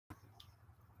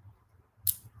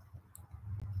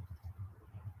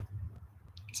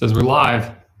Says we're live.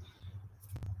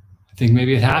 I think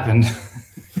maybe it happened.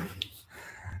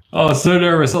 Oh, so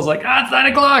nervous. I was like, it's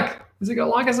 9 o'clock. Is it going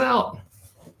to lock us out?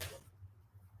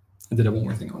 I did have one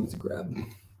more thing I wanted to grab.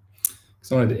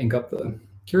 Because I wanted to ink up the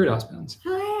Curidas pens.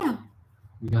 Oh, yeah.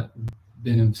 We got a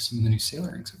bit of some of the new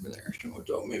Sailor inks over there.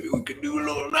 So maybe we could do a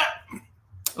little of that.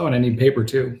 Oh, and I need paper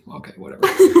too. Okay, whatever.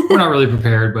 We're not really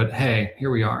prepared, but hey,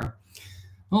 here we are.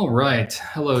 All right.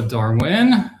 Hello,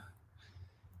 Darwin.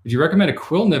 Would you recommend a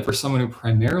quill nib for someone who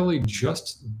primarily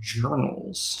just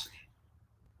journals?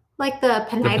 Like the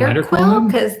Peniter quill,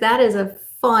 because that is a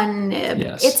fun nib.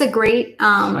 Yes. It's a great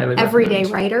everyday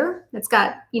writer. It's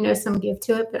got, some give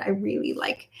to it, but I really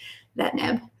like that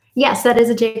nib. Yes, that is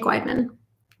a Jake Weidman.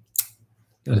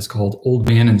 That is called Old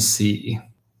Man and Sea.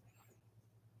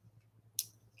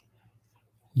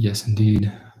 Yes,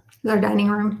 indeed. It's our dining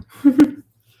room.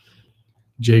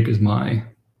 Jake is my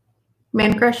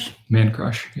man crush. Man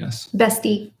crush, yes.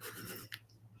 Bestie.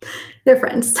 They're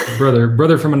friends.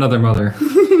 Brother from another mother,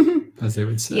 as they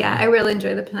would say. Yeah, I really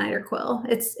enjoy the Peniter quill.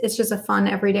 It's just a fun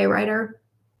everyday writer.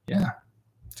 Yeah,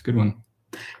 it's a good one.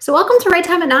 So welcome to Right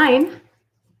Time at 9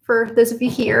 for those of you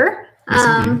here.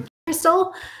 Yes,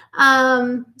 Crystal.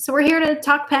 So we're here to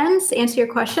talk pens, answer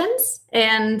your questions,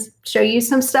 and show you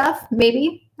some stuff.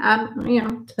 Maybe,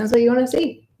 depends what you want to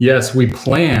see. Yes, we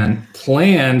planned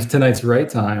tonight's Right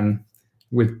Time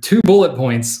with 2 bullet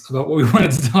points about what we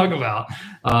wanted to talk about.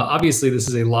 Obviously, this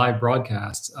is a live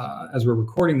broadcast as we're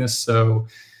recording this, so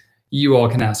you all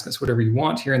can ask us whatever you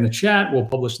want here in the chat. We'll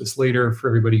publish this later for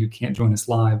everybody who can't join us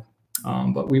live.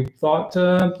 But we thought,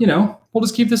 we'll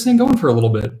just keep this thing going for a little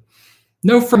bit.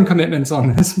 No firm commitments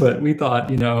on this, but we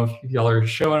thought, if y'all are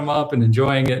showing them up and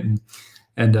enjoying it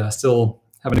and still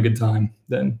having a good time,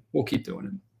 then we'll keep doing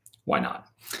it. Why not?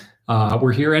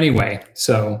 We're here anyway.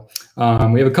 So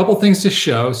we have a couple things to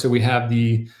show. So we have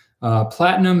the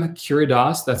Platinum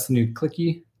Curidas. That's the new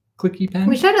clicky pen.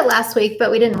 We showed it last week,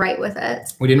 but we didn't write with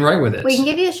it. We didn't write with it. We can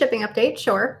give you a shipping update,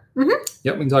 sure. Mm-hmm.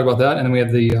 Yep, we can talk about that. And then we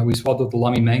have the we swapped with the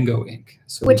Lamy Mango ink,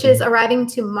 so which is arriving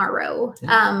tomorrow.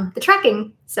 Yeah. The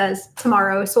tracking says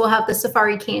tomorrow, so we'll have the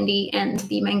Safari Candy and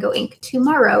the Mango ink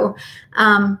tomorrow.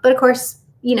 But of course,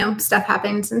 stuff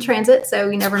happens in transit, so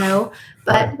you never know.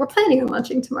 But we're planning on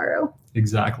launching tomorrow.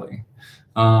 Exactly.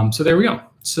 So there we go.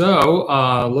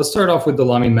 So let's start off with the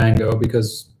Lamy Mango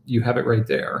because you have it right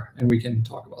there, and we can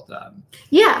talk about that.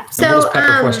 Yeah. And so we'll just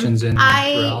pepper questions in.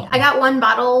 I got one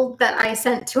bottle that I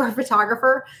sent to our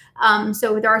photographer.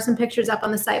 So there are some pictures up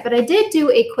on the site, but I did do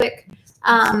a quick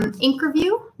ink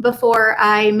review before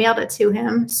I mailed it to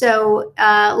him. So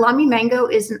Lamy Mango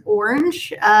is an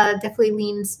orange, definitely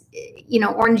leans,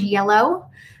 orange yellow.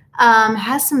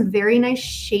 Has some very nice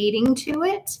shading to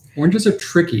it. Oranges are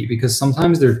tricky because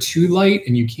sometimes they're too light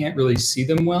and you can't really see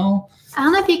them well. I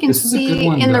don't know if you can see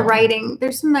in the writing.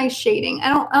 There's some nice shading.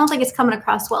 I don't think it's coming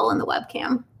across well in the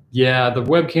webcam. Yeah, the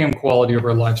webcam quality of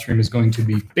our live stream is going to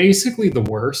be basically the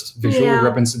worst visual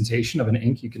representation of an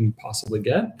ink you can possibly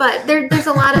get. But there's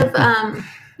a lot of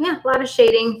a lot of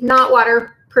shading. Not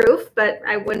waterproof, but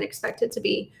I wouldn't expect it to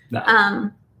be.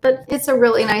 No. But it's a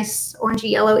really nice orangey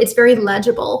yellow. It's very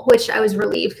legible, which I was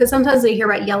relieved because sometimes we hear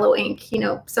about yellow ink.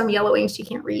 Some yellow inks you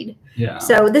can't read. Yeah.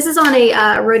 So this is on a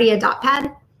Rhodia dot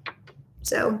pad.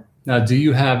 So now, do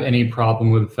you have any problem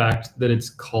with the fact that it's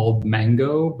called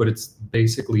mango, but it's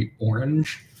basically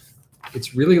orange?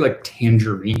 It's really like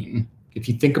tangerine. If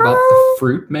you think about the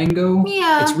fruit mango,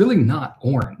 it's really not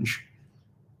orange.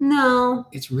 No.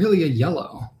 It's really a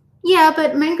yellow. Yeah,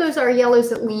 but mangoes are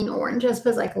yellows that lean orange as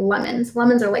opposed to like lemons.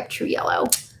 Lemons are like true yellow.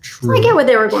 True. So I get what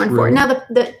they were going for. Now,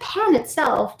 the pen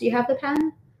itself, do you have the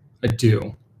pen? I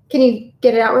do. Can you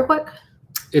get it out real quick?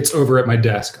 It's over at my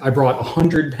desk. I brought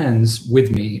 100 pens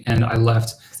with me, and I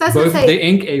left both the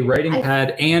ink, a writing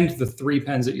pad, and the 3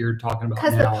 pens that you're talking about now.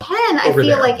 Because the pen, I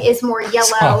feel like, is more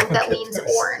yellow that leans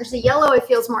orange. The yellow, it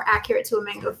feels more accurate to a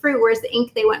mango fruit, whereas the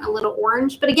ink, they went a little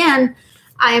orange. But again,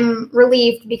 I'm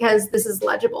relieved because this is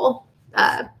legible.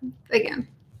 Again,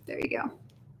 there you go.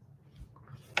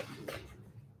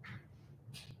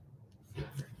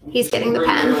 He's getting the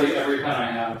pen. Really every pen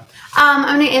I have.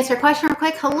 I'm going to answer a question real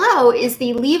quick. Hello, is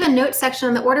the leave a note section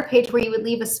on the order page where you would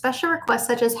leave a special request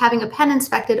such as having a pen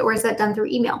inspected, or is that done through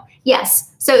email?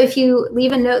 Yes. So if you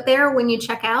leave a note there when you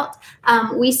check out,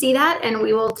 we see that and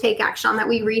we will take action on that.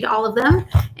 We read all of them.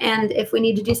 And if we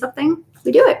need to do something,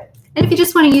 we do it. And if you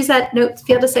just want to use that note to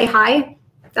be able to say hi,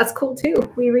 that's cool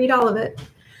too. We read all of it.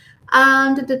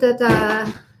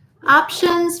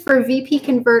 Options for VP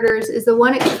converters is the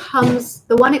one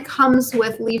it comes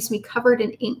with leaves me covered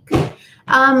in ink.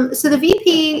 So the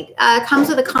VP comes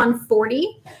with a Con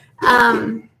 40.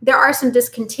 There are some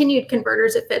discontinued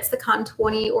converters. It fits the Con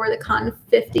 20 or the Con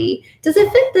 50. Does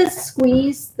it fit the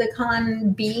Squeeze, the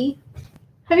Con B?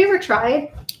 Have you ever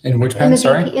tried? In which pen?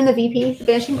 Sorry? In the VP, the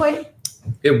vanishing point?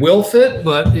 It will fit,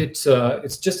 but it's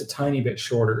just a tiny bit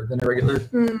shorter than a regular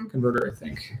converter, I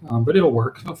think. But it'll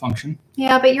work. It'll function.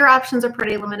 Yeah, but your options are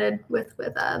pretty limited with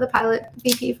the Pilot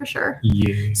VP for sure.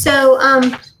 Yeah. So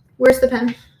where's the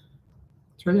pen?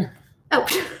 It's right there. Oh.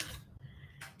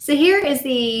 So here is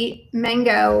the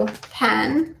Mango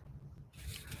pen.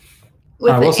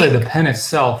 I will say the pen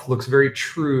itself looks very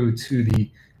true to the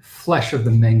flesh of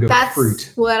the mango fruit.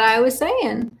 That's what I was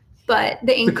saying. But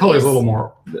the ink color is a little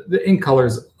more, the ink color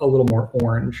is a little more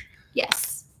orange.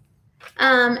 Yes.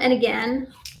 And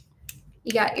again,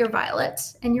 you got your violet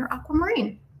and your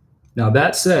aquamarine. Now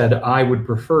that said, I would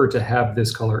prefer to have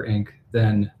this color ink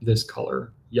than this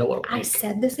color yellow ink. I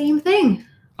said the same thing.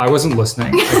 I wasn't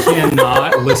listening. I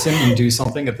cannot listen and do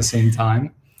something at the same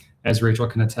time, as Rachel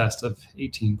can attest of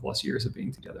 18 plus years of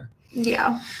being together.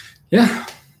 Yeah. Yeah.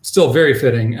 Still very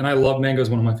fitting, and I love mangoes.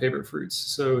 One of my favorite fruits.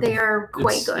 So they are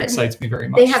quite good. Excites me very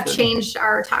much. They have changed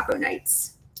our taco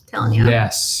nights. Telling you.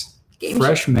 Yes,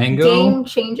 fresh mango game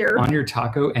changer on your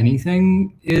taco.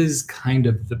 Anything is kind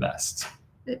of the best.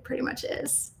 It pretty much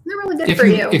is. They're really good for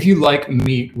you. If you like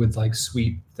meat with like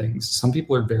sweet things, some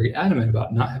people are very adamant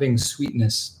about not having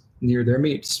sweetness near their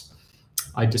meats.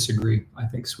 I disagree. I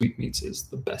think sweet meats is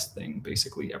the best thing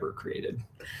basically ever created.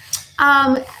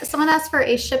 Someone asked for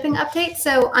a shipping update.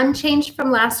 So unchanged from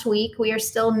last week, we are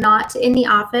still not in the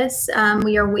office.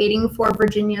 We are waiting for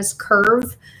Virginia's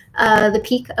curve, the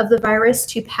peak of the virus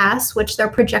to pass, which they're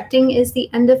projecting is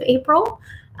the end of April.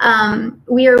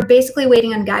 We are basically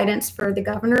waiting on guidance for the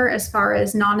governor as far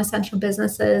as non-essential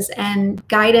businesses and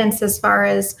guidance as far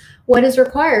as what is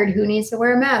required, who needs to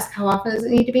wear a mask, how often does it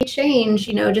need to be changed,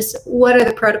 you know, just what are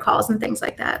the protocols and things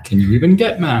like that. Can you even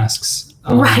get masks?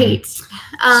 Right.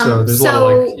 So there's a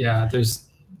lot of like, yeah,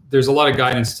 there's a lot of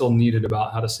guidance still needed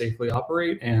about how to safely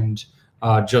operate. And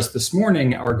just this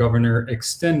morning, our governor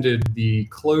extended the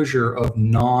closure of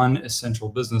non-essential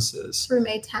businesses through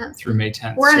May 10th. Through May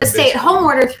 10th. We're in a stay-at-home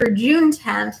order through June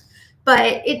 10th,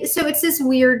 but it's this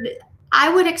weird.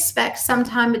 I would expect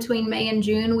sometime between May and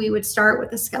June we would start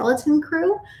with a skeleton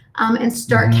crew and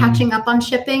start catching up on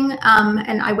shipping.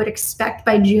 And I would expect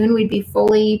by June we'd be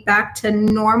fully back to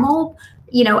normal.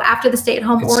 You know, after the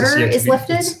stay-at-home order is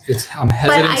lifted. I'm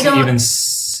hesitant to even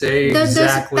say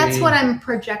exactly. That's what I'm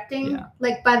projecting. Yeah.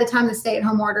 Like by the time the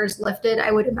stay-at-home order is lifted,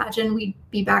 I would imagine we'd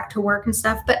be back to work and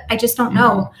stuff. But I just don't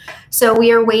know. So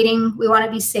we are waiting. We want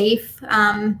to be safe.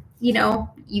 You know,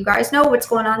 you guys know what's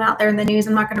going on out there in the news.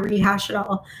 I'm not going to rehash it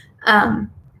all.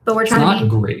 But we're trying to be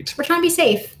great. We're trying to be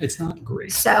safe. It's not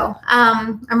great. So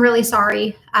I'm really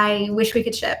sorry. I wish we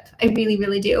could ship. I really,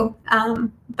 really do.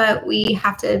 But we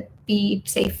have to be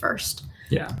safe first.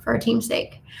 Yeah. For our team's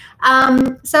sake.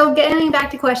 So getting back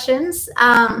to questions.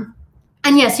 And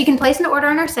yes, you can place an order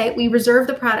on our site. We reserve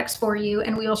the products for you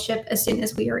and we will ship as soon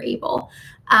as we are able.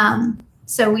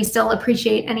 So we still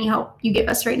appreciate any help you give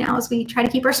us right now as we try to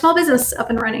keep our small business up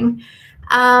and running.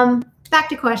 Back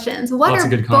to questions. What are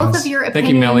both of your opinions?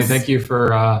 Thank you, Melly. Thank you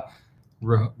for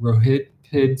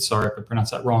Rohit. Sorry if I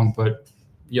pronounced that wrong, but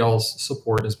y'all's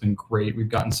support has been great. We've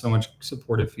gotten so much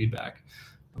supportive feedback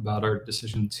about our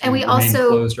decision to and we remain also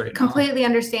closed right completely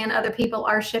understand other people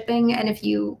are shipping. And if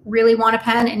you really want a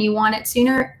pen and you want it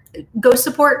sooner, go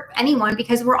support anyone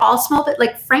because we're all small. But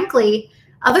like, frankly,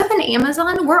 other than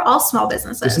Amazon, we're all small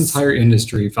businesses. This entire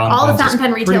industry, all the fountain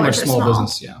pen retailers are small.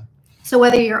 Business, yeah. So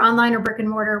whether you're online or brick and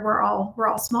mortar, we're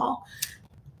all small.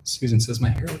 Susan says my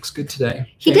hair looks good today.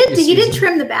 He did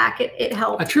trim the back. It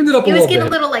helped. I trimmed it up a little bit. It was getting a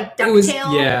little like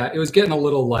ducktail. It was getting a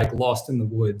little like lost in the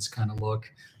woods kind of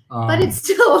look. But it's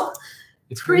still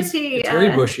pretty. It's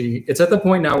very bushy. It's at the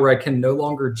point now where I can no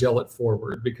longer gel it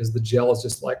forward because the gel is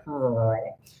just like,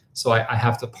 so I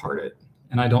have to part it.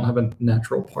 And I don't have a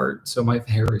natural part. So my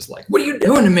hair is like, what are you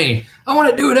doing to me? I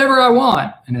want to do whatever I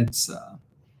want. And it's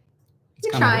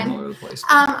You're trying. All over the place.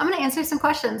 I'm going to answer some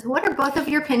questions. What are both of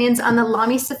your opinions on the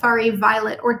Lamy Safari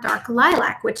Violet or Dark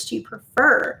Lilac? Which do you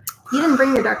prefer? You didn't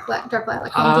bring your Dark Lilac home,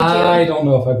 did you? I don't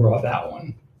know if I brought that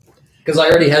one. Because I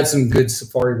already had some good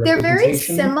Safari representation. They're very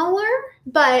similar,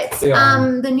 but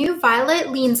the new Violet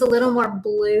leans a little more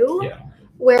blue,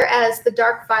 whereas the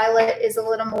Dark Violet is a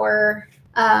little more...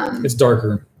 it's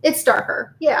darker. It's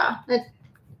darker, yeah.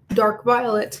 Dark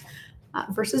Violet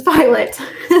versus Violet.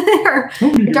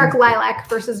 Dark Lilac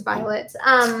versus Violet.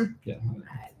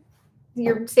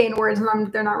 you're saying words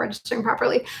and they're not registering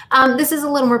properly. This is a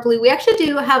little more blue. We actually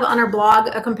do have on our blog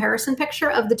a comparison picture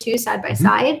of the two side by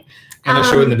side. And I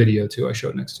show it in the video too. I show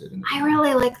it next to it. I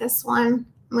really like this one.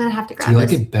 I'm going to have to grab it. Do you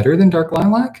like it better than Dark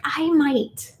Lilac? I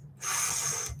might.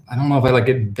 I don't know if I like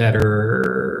it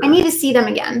better. I need to see them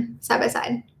again, side by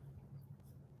side.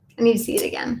 I need to see it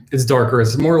again. It's darker.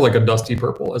 It's more like a dusty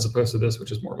purple as opposed to this,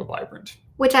 which is more of a vibrant.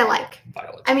 Which I like.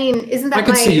 Violet. I mean, isn't that I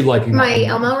can see you liking my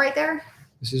Elmo right there?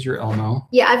 This is your Elmo.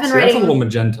 Yeah, I've been writing. That's a little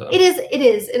magenta. It is. It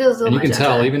is. It is a little and you magenta. can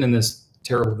tell, even in this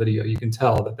terrible video, you can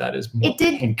tell that is more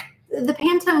pink. The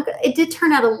Pantone, it did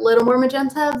turn out a little more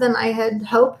magenta than I had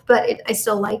hoped, but I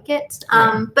still like it.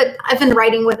 But I've been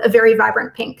writing with a very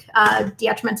vibrant pink.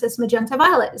 Diatramentis Magenta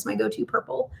Violet is my go-to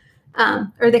purple.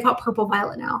 Or they call it purple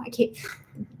violet now. I keep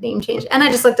name change. And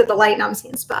I just looked at the light and I'm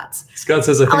seeing spots. Scott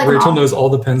says, I think Rachel knows all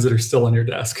the pens that are still on your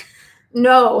desk.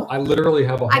 No. I literally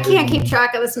have I can't keep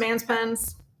track of this man's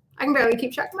pens. I can barely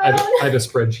keep track of my own. I have a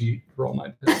spreadsheet for all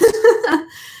my pens.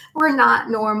 We're not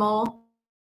normal.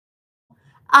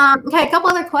 Okay, a couple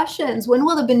other questions. When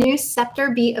will the Benu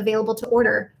Scepter be available to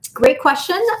order? Great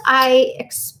question. I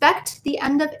expect the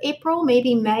end of April,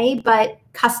 maybe May, but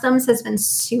customs has been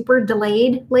super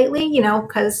delayed lately, you know,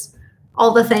 because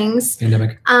all the things.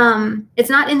 Pandemic. It's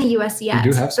not in the US yet.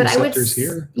 We do have some scepters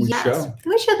here. Yes.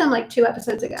 We showed them like 2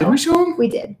 episodes ago. Did we show them? We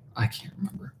did. I can't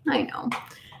remember. I know.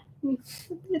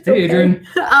 It's hey, okay. Adrian.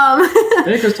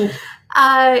 Hey, Crystal.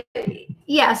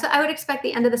 Yeah, so I would expect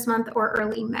the end of this month or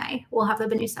early May, we'll have the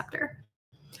Benu Scepter.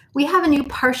 We have a new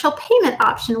partial payment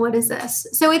option. What is this?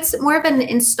 So it's more of an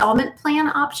installment plan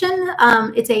option.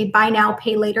 It's a buy now,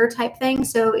 pay later type thing.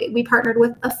 So we partnered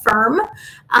with a firm,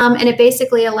 and it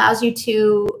basically allows you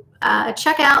to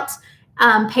check out,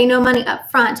 pay no money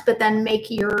up front, but then make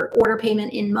your order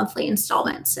payment in monthly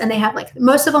installments. And they have like,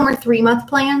 most of them are 3-month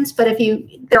plans, but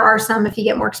there are some, if you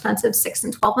get more expensive, 6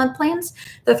 and 12-month plans.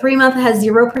 The 3-month has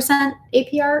 0%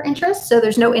 APR interest. So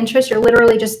there's no interest. You're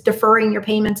literally just deferring your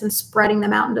payments and spreading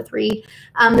them out into 3.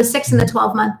 The 6 and the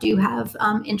 12-month do have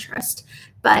interest,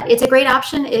 but it's a great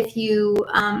option if you,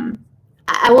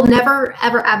 I will never,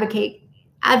 ever advocate.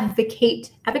 Why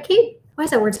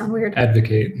does that word sound weird?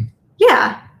 Advocate.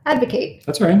 Yeah. Advocate.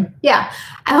 That's right. Yeah.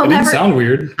 It didn't sound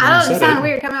weird. I don't sound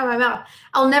weird coming out of my mouth.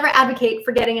 I'll never advocate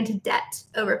for getting into debt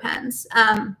over pens.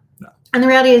 No. And the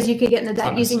reality is you could get into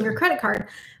debt using your credit card.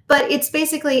 But it's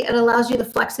basically, it allows you the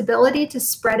flexibility to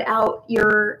spread out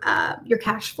your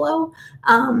cash flow.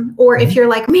 Or if you're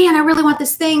like, man, I really want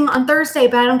this thing on Thursday,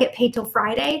 but I don't get paid till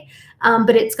Friday,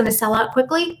 but it's going to sell out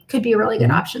quickly, could be a really good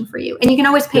option for you. And you can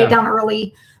always pay it down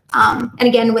early. And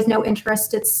again, with no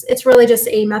interest, it's really just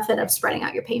a method of spreading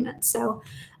out your payments. So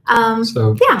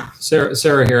yeah.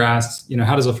 Sarah here asks,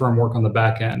 how does a firm work on the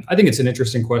back end? I think it's an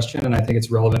interesting question, and I think it's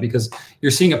relevant because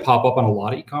you're seeing it pop up on a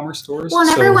lot of e-commerce stores. Well,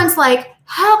 and everyone's like,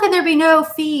 how can there be no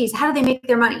fees? How do they make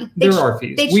their money? There are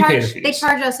fees. We pay the fees. They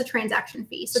charge us a transaction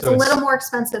fee. So it's a little more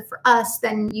expensive for us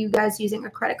than you guys using a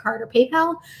credit card or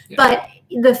PayPal. Yeah. But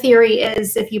the theory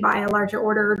is if you buy a larger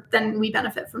order, then we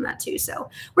benefit from that too. So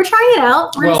we're trying it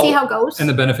out. We're going to see how it goes. And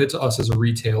the benefit to us as a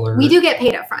retailer. We do get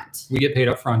paid up front. We get paid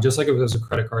up front, just like if it was a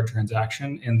credit card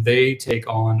transaction. And they take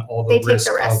on all the risk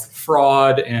of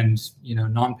fraud and,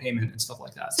 non-payment and stuff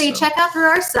like that. So you check out through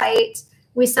our site.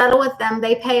 We settle with them.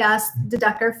 They pay us,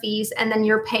 deduct our fees, and then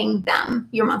you're paying them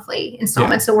your monthly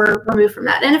installment. Yeah. So we're removed from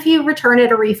that. And if you return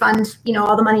it or refund,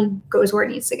 all the money goes where it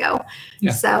needs to go.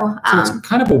 Yeah. So it's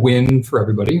kind of a win for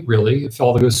everybody, really, if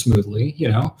all goes smoothly.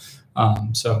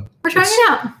 So we're trying it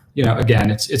out. Again,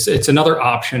 it's another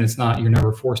option. It's not, you're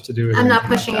never forced to do it. I'm not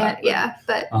pushing it. Yeah,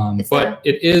 but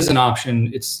it is an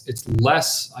option. It's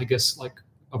less, I guess, like,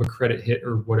 of a credit hit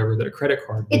or whatever that a credit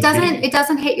card it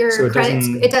doesn't hit your credit.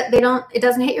 It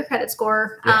doesn't hit your credit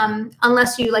score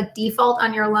unless you like default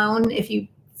on your loan. If you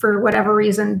for whatever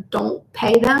reason don't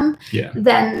pay them,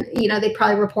 then they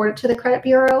probably report it to the credit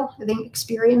bureau. I think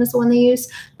Experian is the one they use.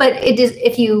 But it is,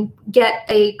 if you get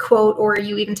a quote or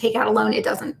you even take out a loan, it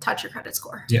doesn't touch your credit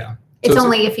score. Yeah. It's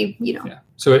only if you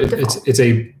So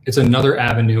it's another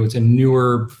avenue. It's a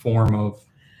newer form of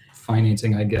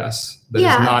financing, I guess,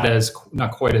 that is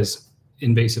not quite as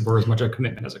invasive or as much a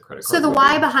commitment as a credit card. So the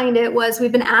why behind it was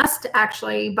we've been asked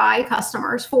actually by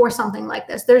customers for something like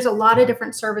this. There's a lot of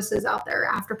different services out there: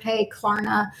 Afterpay,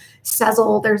 Klarna,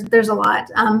 Sezzle. There's a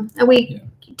lot, and we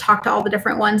talked to all the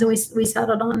different ones, and we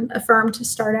settled on a firm to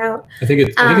start out. I think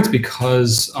it's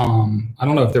because I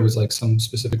don't know if there was like some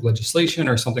specific legislation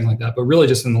or something like that, but really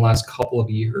just in the last couple of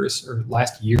years or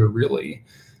last year, really,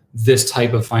 this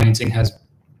type of financing has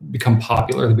become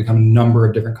popular. There become a number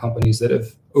of different companies that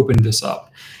have opened this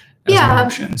up. as an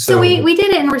option. So we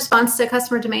did it in response to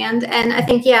customer demand, and I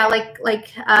think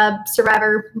like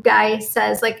Survivor guy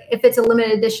says, like if it's a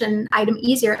limited edition item,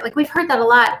 easier. Like we've heard that a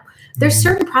lot. There's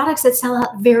certain products that sell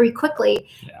out very quickly,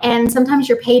 and sometimes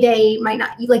your payday might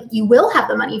not, like you will have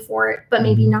the money for it, but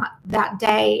maybe not that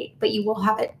day, but you will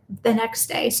have it the next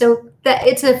day. So that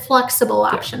it's a flexible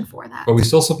option for that. But we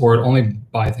still support only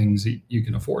buy things that you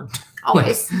can afford.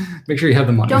 Always. Make sure you have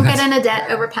the money. Don't get in a debt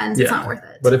over pens. It's not worth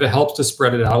it. But if it helps to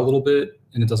spread it out a little bit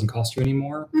and it doesn't cost you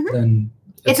anymore, then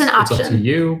it's an option. It's up to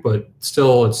you, but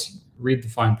still read the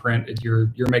fine print.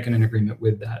 You're making an agreement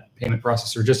with that payment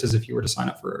processor, just as if you were to sign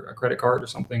up for a credit card or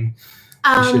something.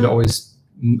 You should always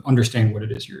understand what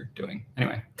it is you're doing.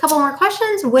 Anyway, a couple more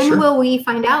questions. When will we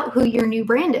find out who your new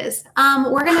brand is?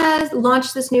 We're gonna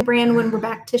launch this new brand when we're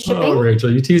back to shipping. Oh,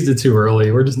 Rachel, you teased it too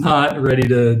early. We're just not ready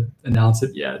to announce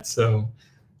it yet. So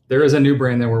there is a new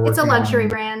brand that we're working on. It's a luxury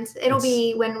brand. It'll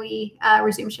be when we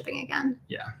resume shipping again.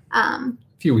 Yeah. A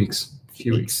few weeks.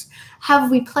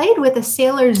 Have we played with a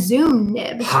Sailor Zoom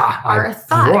nib? I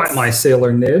brought my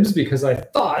Sailor nibs because I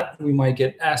thought we might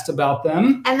get asked about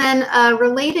them. And then a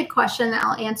related question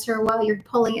I'll answer while you're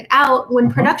pulling it out. When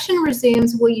production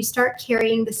resumes, will you start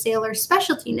carrying the Sailor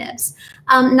specialty nibs?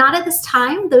 Not at this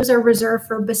time. Those are reserved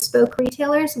for bespoke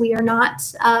retailers. We are not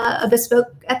a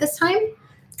bespoke at this time,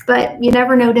 but you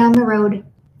never know down the road.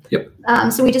 Yep.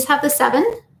 So we just have the 7.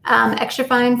 Extra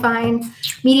fine,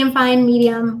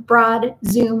 medium, broad,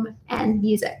 zoom, and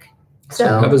music.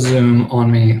 So I have a zoom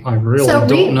on me. I really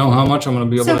don't know how much I'm going to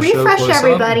be able to show. So refresh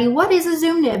everybody. What is a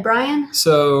zoom nib, Brian?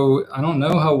 So I don't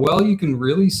know how well you can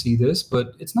really see this,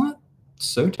 but it's not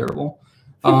so terrible.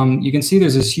 You can see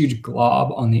there's this huge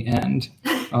glob on the end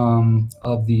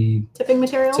of the tipping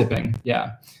material.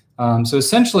 Yeah. So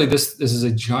essentially, this is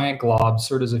a giant glob,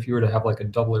 sort of as if you were to have like a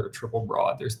double or a triple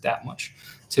broad. There's that much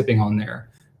tipping on there.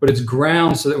 But it's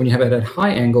ground so that when you have it at high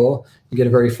angle, you get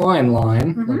a very fine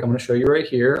line. Like I'm going to show you right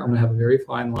here. I'm going to have a very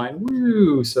fine line.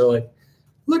 Woo! So like,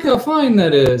 look how fine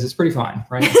that is. It's pretty fine,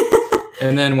 right?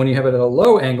 And then when you have it at a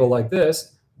low angle like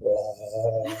this,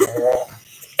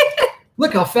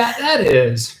 look how fat that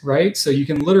is, right? So you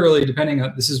can literally, depending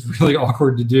on, this is really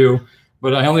awkward to do,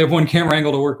 but I only have one camera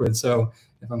angle to work with. So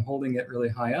if I'm holding it really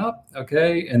high up,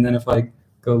 okay, and then if I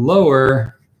go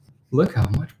lower, look how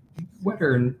much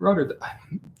wetter and rudder.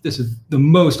 This is the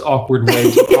most awkward way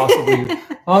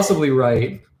to possibly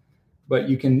write, but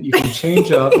you can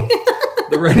change up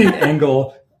the writing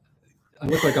angle. I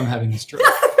look like I'm having a stroke,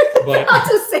 but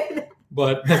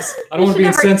that's, I don't want to be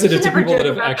insensitive to people that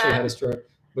have actually had a stroke.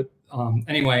 But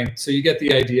anyway, so you get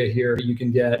the idea here. You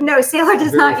can get Sailor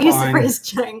does not use the phrase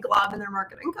giant glob in their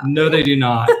marketing copy. No, they do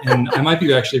not, and I might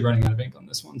be actually running out of ink on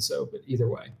this one. So, but either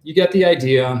way, you get the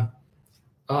idea.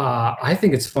 I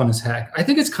think it's fun as heck. I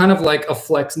think it's kind of like a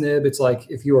flex nib. It's like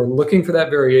if you are looking for that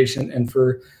variation and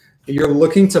you're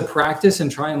looking to practice and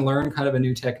try and learn kind of a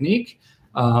new technique,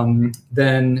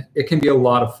 then it can be a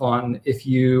lot of fun. If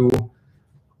you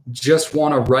just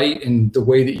want to write in the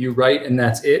way that you write and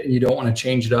that's it, and you don't want to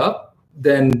change it up,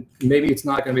 then maybe it's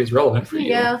not going to be as relevant for you.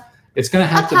 Yeah. It's going to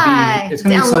have to be, it's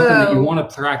going to be something that you want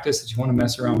to practice, that you want to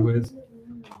mess around with.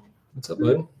 What's up,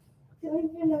 bud?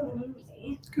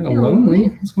 It's kind of lonely.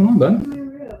 What's going on, bud? In my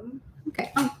room.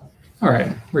 Okay. All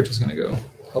right. We're just going to go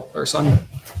help our son.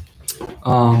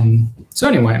 So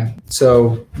anyway,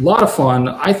 so a lot of fun.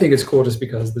 I think it's cool just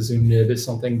because the Zoom nib is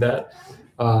something that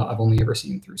I've only ever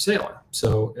seen through Sailor.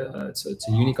 So it's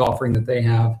a unique offering that they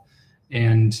have.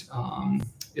 And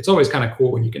it's always kind of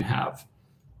cool when you can have,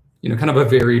 kind of a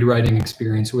varied writing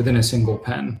experience within a single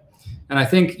pen. And I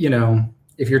think,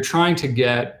 if you're trying to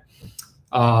get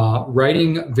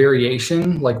writing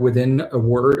variation, like within a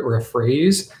word or a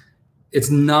phrase, it's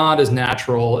not as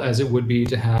natural as it would be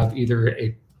to have either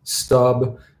a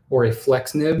stub or a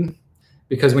flex nib,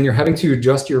 because when you're having to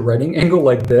adjust your writing angle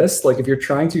like this, like if you're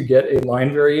trying to get a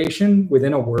line variation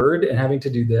within a word and having to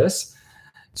do this,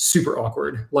 super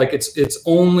awkward. Like it's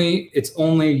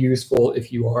only useful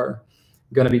if you are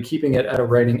going to be keeping it at a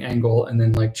writing angle and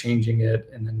then like changing it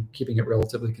and then keeping it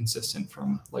relatively consistent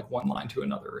from like one line to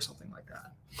another or something like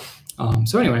that.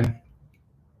 So anyway,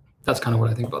 that's kind of what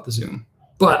I think about the Zoom.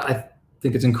 But I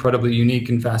think it's incredibly unique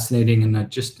and fascinating, and I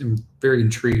just am very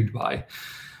intrigued by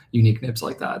unique nibs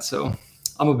like that. So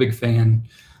I'm a big fan.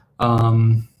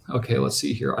 Okay, let's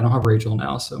see here. I don't have Rachel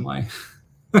now, so my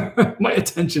my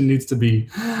attention needs to be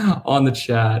on the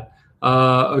chat.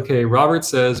 Okay, Robert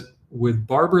says, with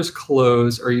Barber's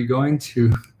clothes, are you going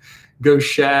to go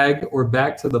shag or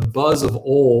back to the buzz of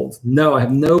old? No, I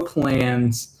have no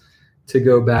plans to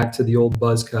go back to the old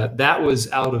buzz cut. That was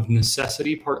out of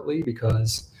necessity, partly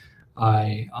because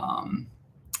I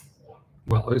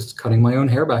well, I was cutting my own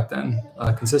hair back then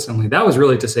consistently. That was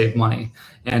really to save money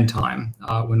and time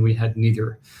when we had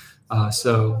neither.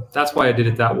 So that's why I did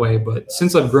it that way. But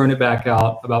since I've grown it back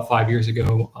out about 5 years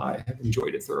ago, I have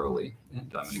enjoyed it thoroughly,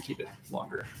 and I'm going to keep it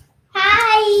longer.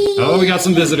 Hi. Oh, we got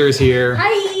some visitors here.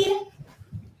 Hi.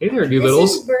 Hey there,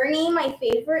 Doolittles. This is Bernie, my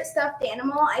favorite stuffed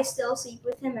animal. I still sleep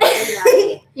with him every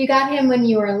night. You got him when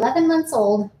you were 11 months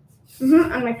old.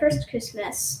 On my first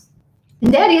Christmas.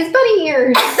 And Daddy has bunny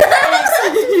ears. And I've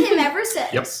slept with him ever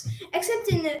since. Yep. Except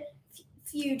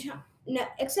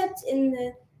in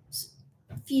the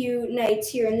few nights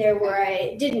here and there where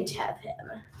I didn't have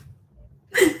him.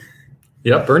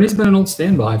 Yep, Bernie's been an old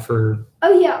standby for.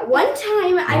 Oh yeah, one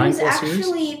time I 9+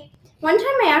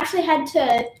 actually had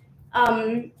to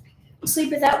sleep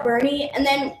without Bernie, and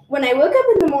then when I woke up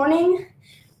in the morning,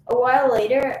 a while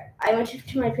later, I went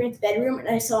to my parents' bedroom and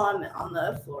I saw him on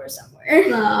the floor somewhere.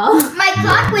 Aww. My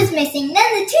clock was missing. Then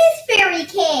the tooth fairy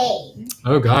came.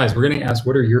 Oh, guys, we're going to ask,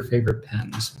 what are your favorite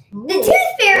pens? The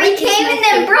tooth fairy came and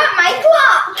then brought my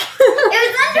clock. It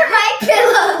was under my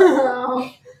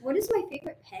pillow. What is my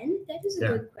favorite pen? That is a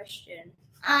good question.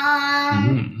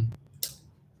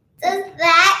 Does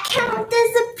that count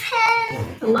as a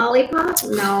pen? A lollipop?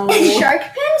 No. Shark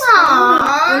pens?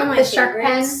 Aww. One of my The shark pen?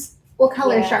 favorites. What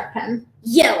color Yeah. shark pen?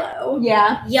 Yellow.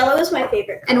 Yeah. Yellow is my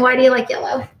favorite color. And why do you like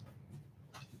yellow?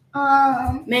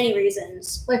 Many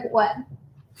reasons. Like what?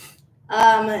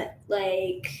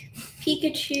 Like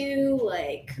Pikachu,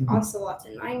 like Ocelot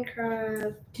in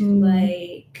Minecraft,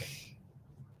 like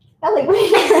I like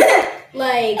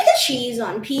like cheese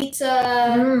on pizza,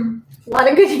 A lot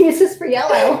of good uses for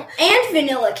yellow. and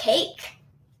vanilla cake,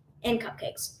 and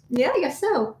cupcakes. Yeah, I guess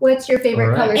so. What's your favorite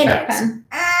All right. color And shark eggs. pen?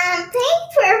 Pink,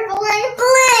 purple, and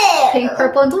blue. Pink,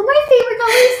 purple, and blue. My favorite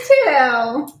colors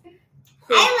too.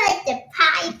 I like the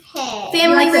pie pen.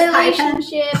 Family like the pie pen?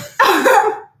 relationship.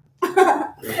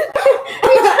 Are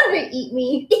you trying to eat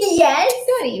me? Yes.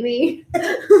 Don't eat me.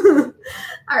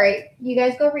 All right, you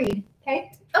guys go read,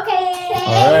 okay? Okay.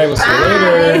 All right, we'll see you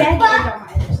later. Bye.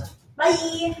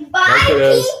 Bye, Bye,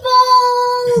 kiddos.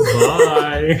 people.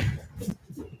 Bye.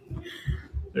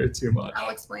 They're too much. I'll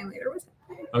explain later.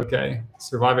 Okay,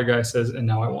 Survivor Guy says, and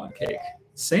now I want cake.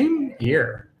 Same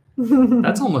here.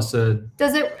 That's almost a.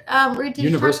 Does it, Ruth, did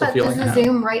Universal you talk feeling about, I does the have.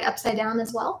 zoom right upside down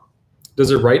as well?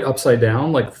 Does it write upside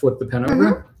down, like flip the pen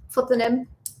over? Flip the nib.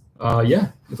 Yeah,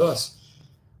 it does.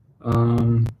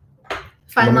 Fine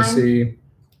Let me line. see.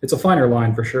 It's a finer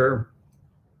line for sure.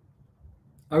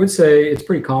 I would say it's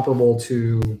pretty comparable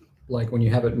to like when you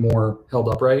have it more held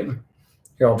upright.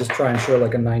 Here, I'll just try and show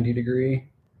like a 90 degree,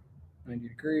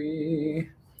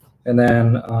 and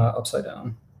then upside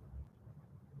down.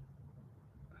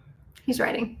 He's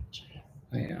writing.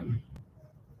 I am.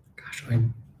 Gosh, I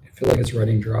feel like it's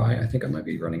running dry. I think I might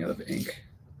be running out of ink.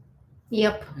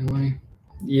 Yep. Am I?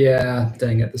 Yeah,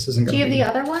 dang it. This isn't Do going you to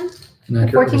have be the other one? an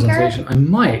accurate 14 karat? representation. I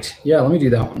might. Yeah, let me do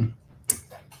that one.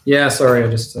 Yeah, sorry. I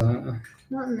just,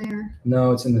 Not in there.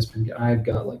 no, it's in this pen. I've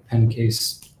got like pen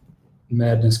case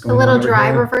madness A going on. little over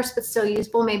dry here. reverse, but still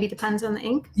usable. Maybe depends on the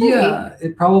ink. Maybe. Yeah,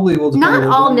 it probably will. depend Not on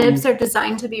all the- nibs are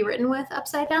designed to be written with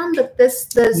upside down, but the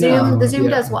zoom No, yeah.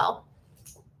 does well.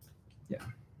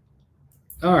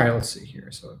 All right, let's see here.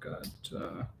 So I've got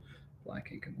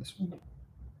black ink in this one.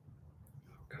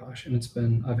 Oh gosh,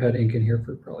 and I've had ink in here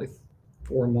for probably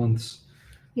 4 months.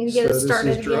 You need to get it So started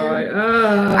this is dry. again.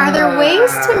 Are there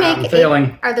ways to make I'm it?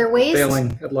 failing? Are there ways?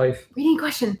 Failing at life. Reading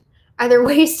question. Are there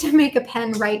ways to make a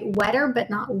pen write wetter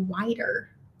but not wider?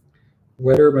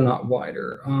 Wetter but not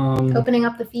wider. Opening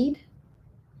up the feed?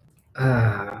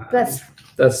 That's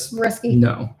That's risky.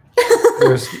 no.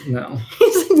 There's no.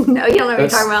 No, you don't know what you're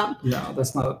That's- talking about. No,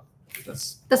 that's not.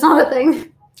 That's. That's not a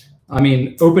thing. I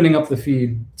mean, opening up the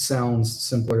feed sounds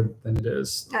simpler than it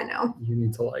is. I know. You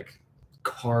need to like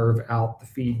carve out the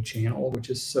feed channel, which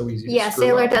is so easy. Yeah, to screw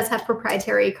Sailor up. does have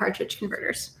proprietary cartridge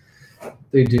converters.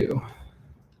 They do.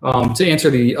 To answer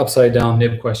the upside down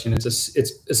nib question, it's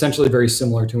essentially very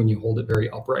similar to when you hold it very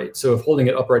upright. So if holding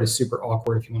it upright is super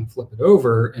awkward, if you want to flip it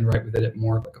over and write with it at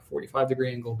more of like a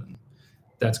 45-degree angle, then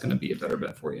that's going to be a better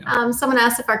bet for you. Someone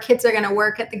asked if our kids are going to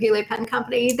work at the Goulet Pen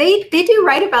Company. They do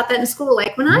write about that in school.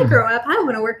 Like, when I grow up, I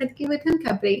want to work at the Goulet Pen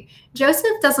Company.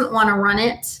 Joseph doesn't want to run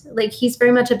it. Like, he's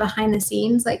very much a behind the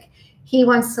scenes. Like, he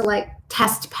wants to like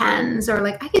test pens, or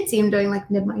like I could see him doing like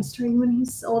nibmeistering when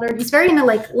he's older. He's very into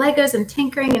like Legos and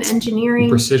tinkering and engineering.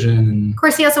 Precision. And Of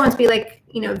course, he also wants to be like,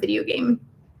 a video game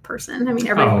person. I mean,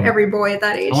 every boy at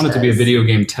that age. I wanted to be a does. video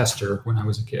game tester when I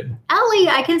was a kid. Ellie,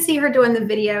 I can see her doing the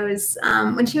videos.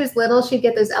 When she was little, she'd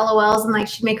get those LOLs and like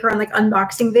she'd make her own like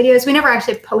unboxing videos. We never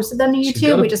actually posted them to She's YouTube.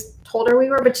 got a We just told her we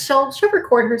were, but she'll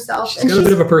record herself. She's got a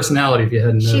bit of a personality if you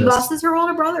hadn't noticed. She bosses her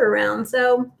older brother around,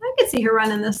 so I could see her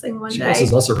running this thing one day. She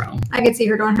bosses us around. I could see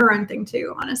her doing her own thing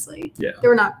too, honestly. Yeah.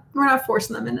 We're not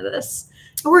forcing them into this.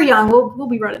 We're young. We'll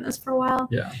be running this for a while.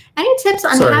 Yeah. Any tips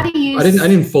on how to use? I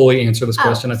didn't fully answer this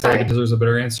question. I feel sorry. like it deserves a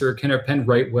better answer. Can a pen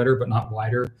write wetter but not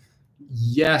wider?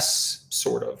 Yes,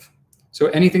 sort of. So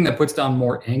anything that puts down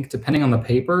more ink, depending on the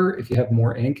paper, if you have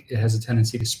more ink, it has a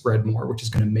tendency to spread more, which is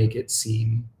going to make it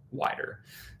seem wider.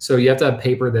 So you have to have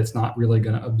paper that's not really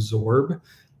going to absorb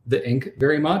the ink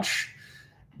very much.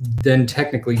 Then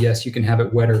technically, yes, you can have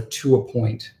it wetter to a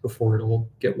point before it'll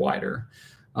get wider.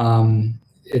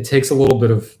 It takes a little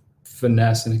bit of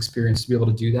finesse and experience to be able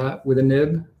to do that with a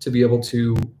nib, to be able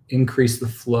to increase the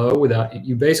flow without,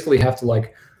 you basically have to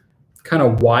like kind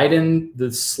of widen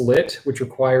the slit, which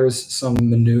requires some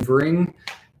maneuvering.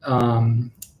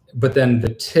 But then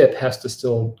the tip has to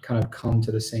still kind of come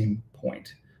to the same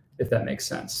point, if that makes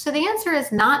sense. So the answer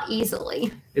is not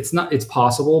easily. It's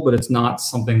possible, but it's not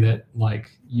something that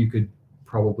like you could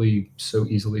probably so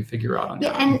easily figure out on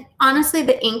your own. And honestly,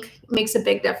 the ink makes a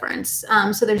big difference.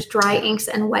 So there's dry inks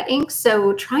and wet inks.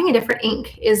 So trying a different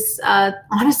ink is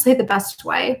honestly the best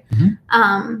way.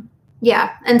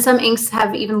 Yeah, and some inks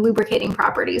have even lubricating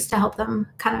properties to help them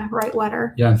kind of write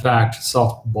wetter. Yeah, in fact,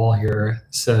 Softball here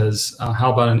says,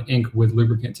 how about an ink with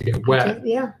lubricant to get wet?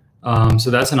 Yeah.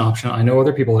 So that's an option. I know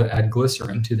other people that add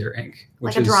glycerin to their ink,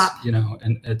 which like a is, drop. you know,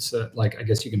 and it's like, I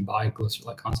guess you can buy glycerin,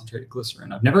 like concentrated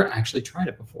glycerin. I've never actually tried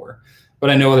it before,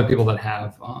 but I know other people that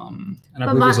have. And I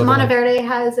but Monteverde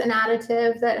has an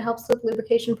additive that helps with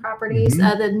lubrication properties.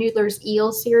 The Noodler's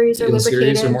Eel series are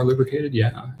lubricated. Series are more lubricated,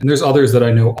 yeah. And there's others that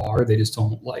I know are. They just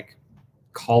don't like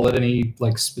call it any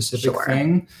like specific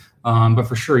thing. But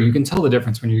for sure, you can tell the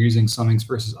difference when you're using some inks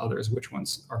versus others, which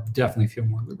ones are definitely feel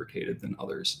more lubricated than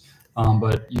others.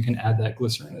 But you can add that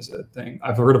glycerin as a thing.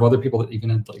 I've heard of other people that even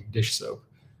add like dish soap.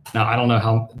 Now, I don't know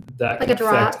how that like can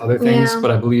affect other things,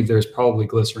 but I believe there's probably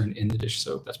glycerin in the dish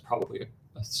soap. That's probably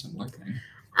a similar thing.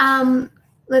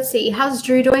 Let's see. How's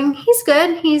Drew doing? He's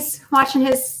good. He's watching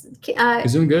his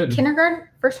he's doing good. Kindergarten,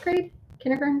 first grade,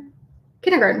 kindergarten,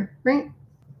 right?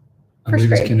 I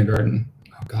believe it's kindergarten.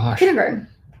 Oh gosh. Kindergarten.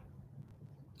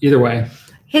 Either way,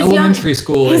 his elementary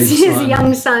school age his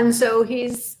young son, so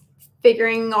he's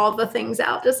figuring all the things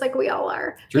out, just like we all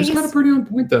are. Drew's got a pretty on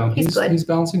point, though. He's good. He's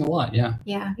balancing a lot, yeah.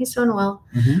 Yeah, he's doing well.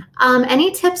 Any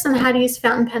tips on how to use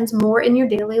fountain pens more in your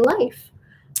daily life?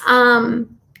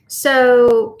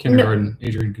 So kindergarten,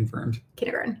 Adrian confirmed.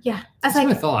 Kindergarten, yeah. That's what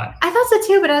I thought. I thought so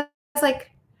too, but I was like,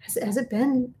 has it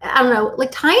been? I don't know.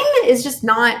 Like time is just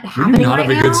not happening. We do not right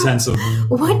have a now. good sense of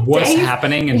what's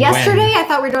happening and yesterday, when. I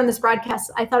thought we were doing this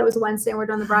broadcast. I thought it was Wednesday and we're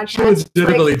doing the broadcast. She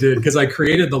legitimately did, because I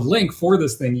created the link for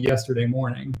this thing yesterday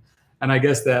morning. And I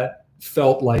guess that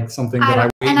felt like something that I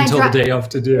wait until the day of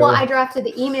to do. Well, I drafted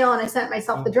the email and I sent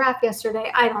myself the draft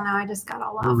yesterday. I don't know. I just got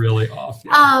all off. We're really off.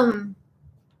 Yeah.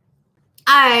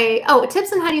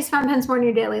 Tips on how to use fountain pens more in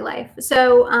your daily life.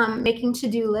 So making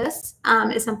to-do lists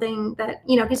is something that,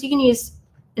 because you can use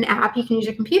an app, you can use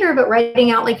your computer, but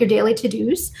writing out like your daily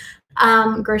to-dos,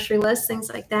 grocery lists, things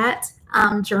like that.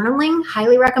 Journaling,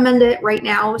 highly recommend it right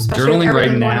now, especially journaling with right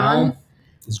everything going on. now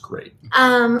is great.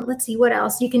 Let's see what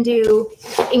else. You can do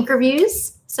ink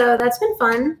reviews. So that's been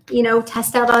fun.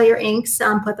 Test out all your inks,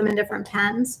 put them in different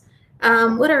pens.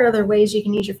 What are other ways you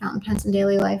can use your fountain pens in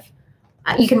daily life?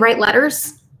 You can write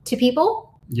letters to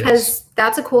people, because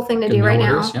that's a cool thing to do right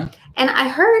now. Yeah. And I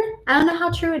heard, I don't know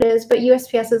how true it is, but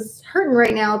USPS is hurting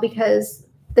right now because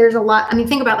there's a lot. I mean,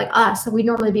 think about like us. We'd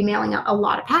normally be mailing out a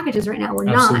lot of packages right now. We're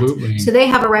not. So they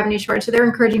have a revenue shortage. So they're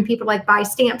encouraging people to like buy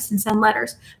stamps and send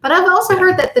letters. But I've also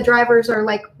heard that the drivers are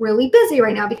like really busy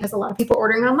right now because a lot of people are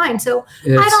ordering online. So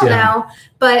I don't know.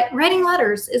 But writing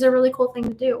letters is a really cool thing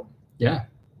to do. Yeah,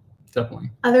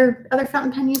 definitely. Other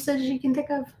fountain pen usages you can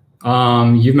think of?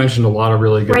 You've mentioned a lot of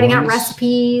really good writing ones. out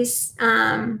recipes,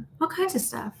 all kinds of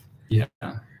stuff. Yeah.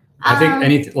 I think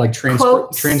anything like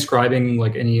transcribing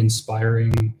like any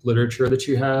inspiring literature that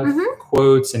you have,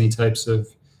 quotes, any types of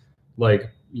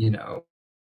like,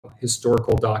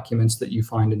 historical documents that you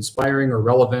find inspiring or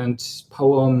relevant,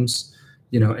 poems,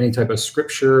 any type of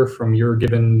scripture from your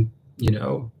given,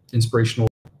 inspirational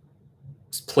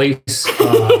place.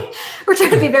 We're trying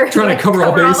to be trying to cover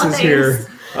all bases here.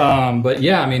 But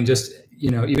yeah, I mean, just,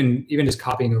 even just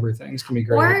copying over things can be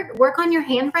great. Or work on your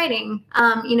handwriting.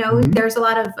 There's a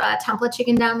lot of templates you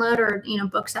can download, or,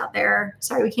 books out there.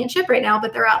 Sorry, we can't ship right now,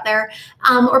 but they're out there.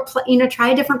 Or, try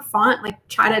a different font, like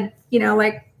try to,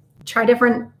 try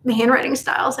different handwriting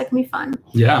styles. That can be fun.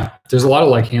 Yeah, there's a lot of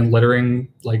like hand lettering,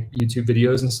 like YouTube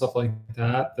videos and stuff like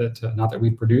that. That not that we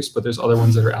produce, but there's other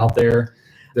ones that are out there.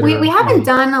 We haven't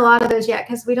done a lot of those yet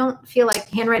because we don't feel like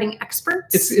handwriting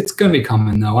experts. It's going to be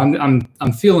coming though.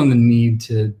 I'm feeling the need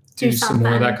to do some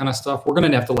more of that kind of stuff. We're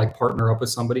going to have to like partner up with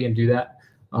somebody and do that.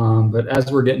 But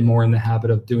as we're getting more in the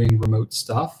habit of doing remote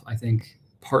stuff, I think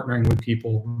partnering with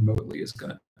people remotely is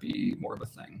going to be more of a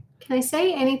thing. Can I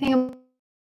say anything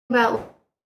about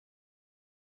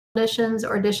editions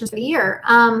or editions of the year?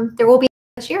 There will be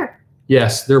this year.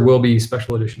 Yes, there will be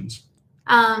special editions.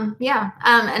 And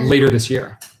later this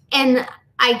year. And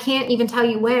I can't even tell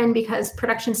you when because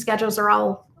production schedules are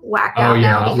all whacked out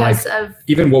now because of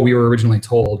even what we were originally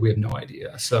told. We have no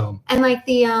idea. So and like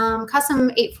the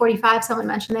custom 845, someone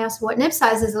mentioned, they asked what nib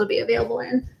sizes it'll be available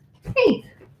in. Hey,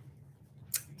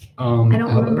 I don't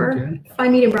remember. Okay.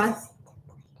 Fine medium broad.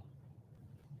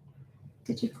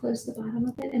 Did you close the bottom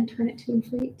of it and turn it to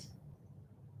inflate?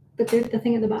 But the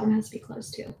thing at the bottom has to be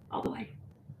closed too, all the way.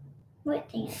 What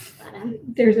thing at the bottom?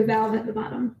 There's a valve at the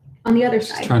bottom on the other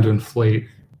side. Just trying to inflate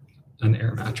an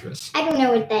air mattress. I don't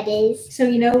know what that is. So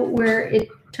you know where it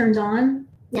turns on?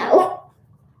 No.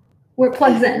 Where it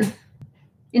plugs in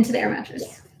into the air mattress.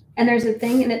 Yeah. And there's a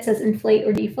thing and it says inflate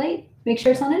or deflate. Make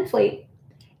sure it's on inflate.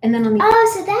 And then on the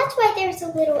Oh, so that's why there's a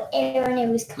little air and it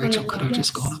was coming. Rachel could have out.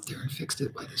 just gone up there and fixed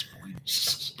it by this point.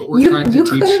 But you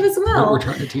could have as well. We're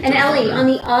trying to teach and Ellie, on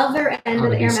the other end of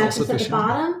the air mattress at the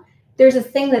bottom, there's a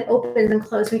thing that opens and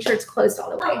closes. Make sure it's closed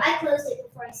all the way. Oh, I closed it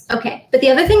before I started. Okay, but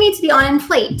the other thing needs to be on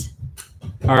inflate.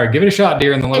 All right, give it a shot,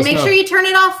 dear, and then let us And make know. sure you turn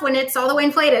it off when it's all the way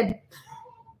inflated.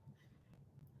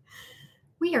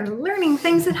 We are learning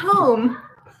things at home.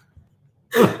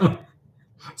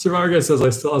 Survivor Guy says, I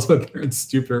still ask my parents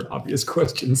stupid or obvious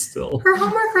questions still. Her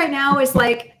homework right now is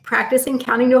like practicing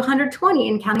counting to 120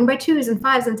 and counting by 2s and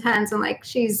 5s and 10s. And like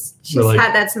she's Like,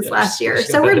 had that since last year. she's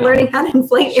So got we're that learning down. how to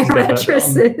inflate She's air got that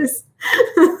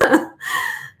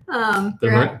down.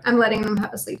 I'm letting them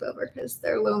have a sleepover because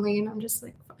they're lonely and I'm just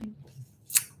like, fine.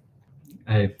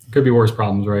 Hey, could be worse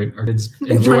problems, right? Our kids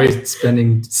enjoy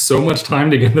spending so much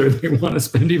time together, they want to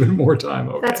spend even more time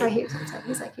over. That's why he's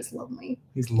like, he's lonely.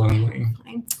 He's lonely.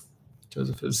 Fine.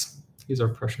 Joseph he's our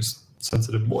precious,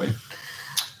 sensitive boy.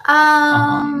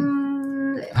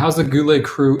 How's the Goulet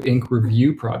Crew Inc.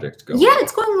 review project going? Yeah,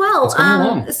 it's going well. It's going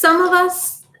along. Some of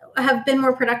us have been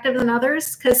more productive than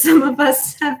others because some of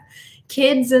us have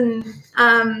kids and,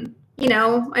 you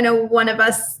know, I know one of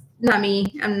us, not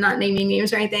me, I'm not naming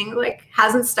names or anything, like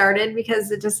hasn't started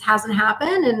because it just hasn't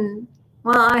happened. And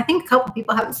well, I think a couple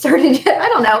people haven't started yet. I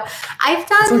don't know. I've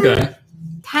done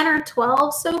 10 or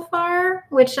 12 so far,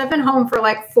 which I've been home for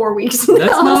like 4 weeks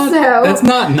now. That's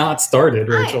not started,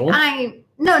 Rachel.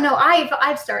 No,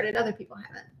 I've started. Other people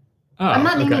haven't. Oh, I'm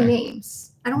not naming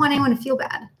names. I don't want anyone to feel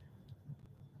bad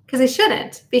because they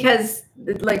shouldn't. Because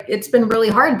like it's been really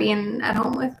hard being at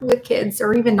home with kids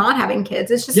or even not having kids.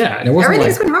 It's just and it wasn't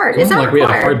everything's been hard. It It's wasn't not like we had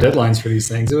required. hard deadlines for these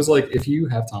things. It was like if you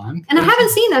have time. And I haven't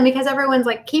seen them because everyone's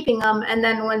like keeping them, and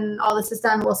then when all this is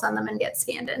done, we'll send them and get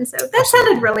scanned in. So that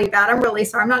sounded really bad. I'm really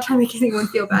sorry. I'm not trying to make anyone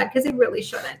feel bad because they really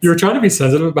shouldn't. You were trying to be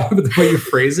sensitive about it, but the way you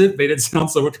phrase it made it sound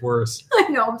so much worse. I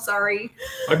know. I'm sorry.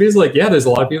 I mean, it's like, yeah, there's a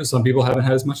lot of people. Some people haven't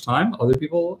had as much time. Other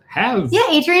people have. Yeah,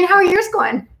 Adrian, how are yours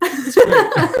going? That's great.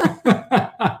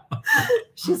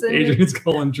 She's in Adrian's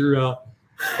calling Drew out.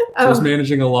 Oh. Just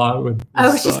managing a lot with.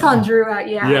 She's calling Drew out.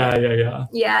 Yeah.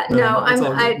 Yeah. No,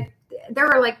 there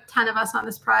were like 10 of us on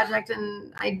this project,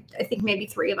 and I think maybe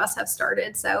 3 of us have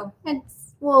started. So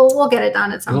we'll get it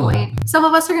done at some point. Some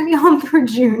of us are going to be home through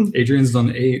June. Adrian's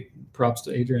done 8. Props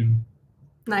to Adrian.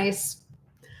 Nice.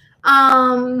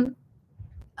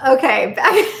 Okay,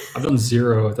 back. I've done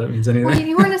 0, if that means anything. Well,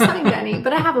 you weren't assigned any,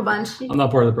 but I have a bunch. I'm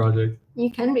not part of the project. You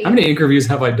can be. How many interviews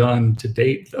have I done to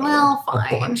date, though? Well,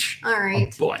 fine. A bunch. All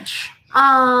right. A bunch.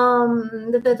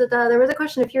 There was a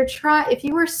question. If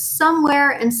you were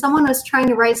somewhere and someone was trying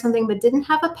to write something but didn't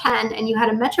have a pen, and you had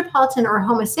a Metropolitan or a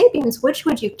Homo sapiens, which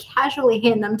would you casually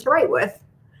hand them to write with?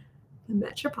 The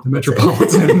Metropolitan. The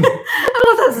Metropolitan. I don't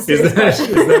know if that's a serious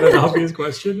question. Is that an obvious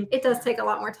question? It does take a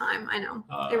lot more time. I know.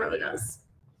 It really does.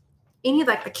 You need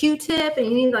like the Q-tip, and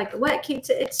you need like the wet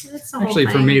Q-tip. It's the whole Actually,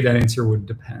 thing. for me, that answer would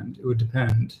depend. It would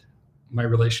depend my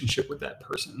relationship with that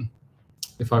person.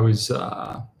 If I was,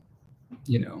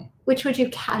 Which would you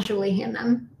casually hand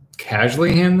them?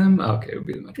 Casually hand them? Okay, it would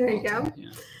be the Metropolitan. There you go. Yeah.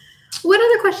 What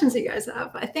other questions do you guys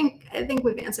have? I think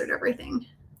we've answered everything.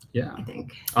 Yeah. I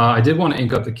think. I did want to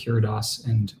ink up the Curidas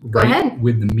and Go write ahead.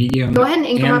 with the medium. Go ahead and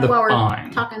ink them and up the while we're fine.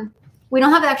 talking. We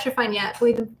don't have the extra fine yet.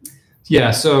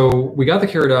 Yeah, so we got the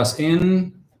Curidas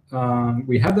in.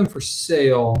 We had them for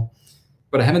sale.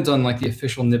 but I haven't done like the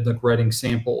official nib nut writing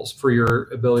samples for your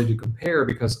ability to compare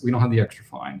because we don't have the extra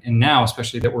fine. And now,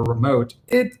 especially that we're remote,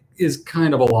 it is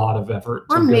kind of a lot of effort.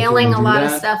 We're mailing a lot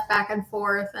of stuff back and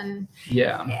forth, and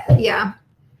yeah.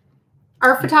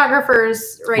 Our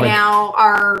photographers right now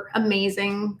are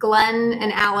amazing. Glenn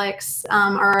and Alex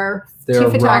are two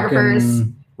photographers.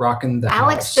 Rocking the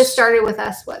Alex house. just started with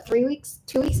us, what, 2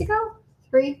 weeks ago?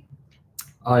 3?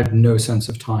 I have no sense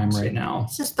of time right now.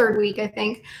 It's just 3rd week, I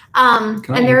think. And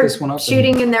they're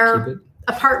shooting in their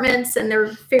apartments, and they're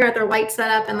figuring out their light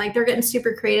setup, and like they're getting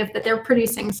super creative, but they're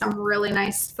producing some really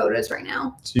nice photos right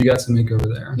now. So you got some ink over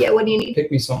there. Yeah, what do you need?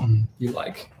 Pick me something you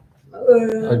like.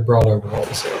 I brought over all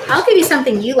the sailors. I'll give you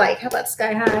something you like. How about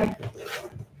Sky High?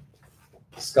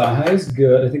 Sky High is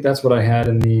good. I think that's what I had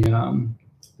in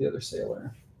the other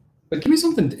sailor. But give me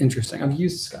something interesting. I've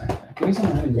used Sky High. Give me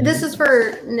something. This is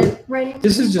for nib writing.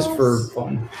 This is just for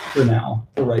fun for now.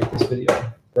 To write this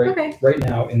video. Right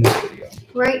now in this video.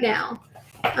 Right now.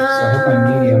 So I have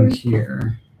my medium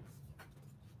here,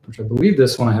 which I believe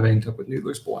this one I have inked up with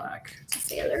Noodler's Black.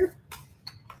 Sailor.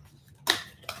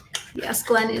 Yes,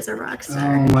 Glenn is a rock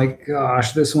star. Oh my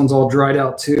gosh, this one's all dried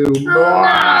out too.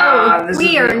 Oh, no.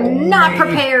 We are not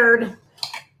prepared.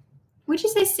 Would you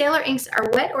say sailor inks are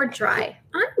wet or dry?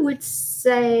 I would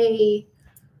say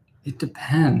it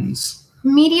depends.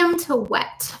 Medium to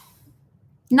wet,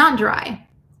 not dry.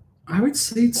 I would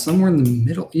say it's somewhere in the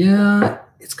middle. Yeah,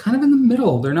 it's kind of in the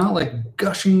middle. They're not like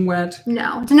gushing wet.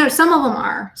 No, some of them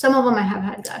are. Some of them I have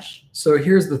had gush. So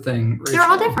here's the thing, Rachel. They're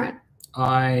all different.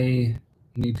 I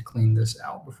need to clean this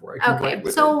out before I can write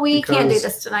with so it we can't do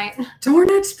this tonight. Darn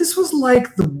it! This was like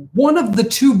one of the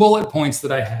 2 bullet points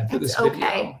that I had for this video.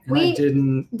 Okay, and I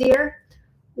didn't. Dear,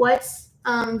 what's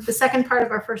the second part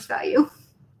of our first value?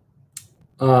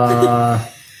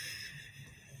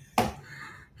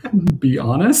 Be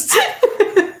honest.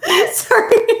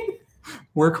 Sorry.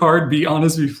 Work hard. Be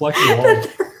honest. Be flexible.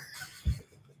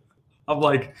 I'm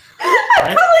like,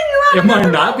 am I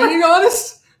not being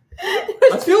honest?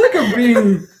 I feel like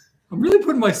I'm really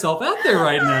putting myself out there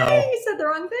right now. You said the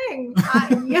wrong thing.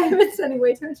 Yeah, I've been spending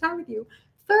way too much time with you.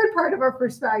 3rd part of our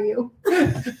first value.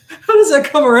 How does that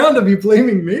come around to be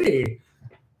blaming me?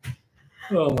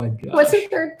 Oh my god. What's the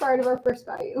 3rd part of our first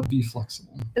value? Be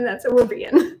flexible. And that's what we're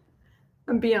being.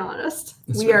 I'm being honest.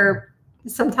 We are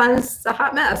sometimes a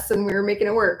hot mess, and we're making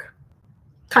it work.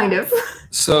 Kind of.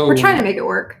 So we're trying to make it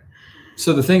work.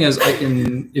 So the thing is,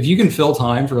 if you can fill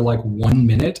time for like 1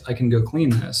 minute, I can go clean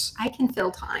this. I can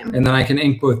fill time. And then I can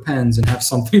ink both pens and have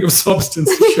something of substance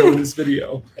to show in this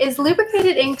video. Is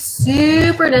lubricated ink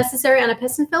super necessary on a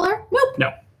piston filler? Nope.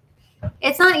 No.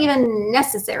 It's not even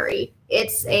necessary.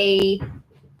 It's a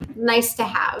nice to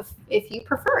have if you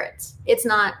prefer it. It's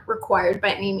not required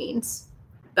by any means,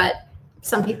 but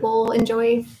some people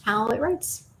enjoy how it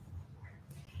writes.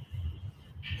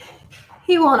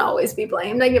 He won't always be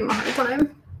blamed. I give him a hard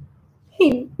time.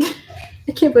 I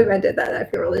can't believe I did that. I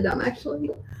feel really dumb, actually.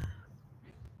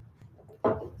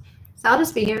 So I'll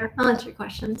just be here. I'll answer your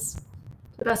questions to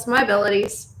the best of my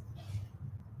abilities.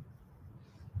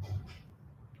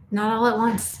 Not all at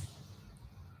once.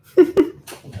 Okay.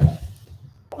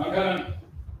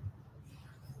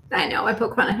 I know. I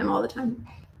poke fun at him all the time.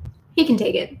 He can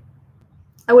take it.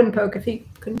 I wouldn't poke if he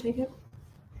couldn't take it.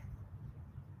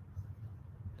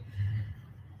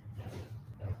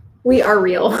 We are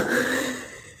real.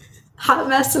 Hot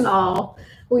mess and all.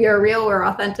 We are real. We're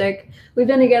authentic. We've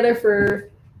been together for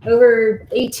over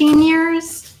 18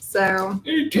 years. So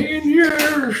 18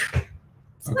 years.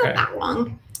 It's not that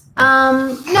long.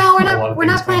 No, we're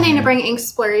not planning to bring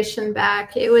Inksploration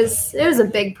back. It was a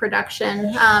big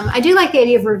production. I do like the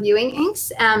idea of reviewing inks,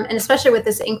 and especially with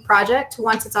this ink project.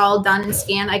 Once it's all done and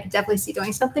scanned, I could definitely see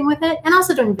doing something with it, and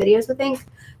also doing videos with ink,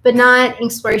 but not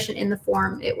Inksploration in the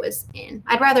form it was in.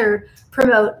 I'd rather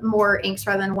promote more inks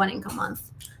rather than 1 ink a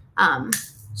month.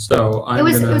 So it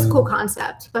was a cool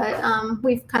concept, but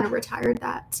we've kind of retired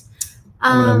that.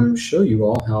 I'm going to show you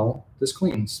all how this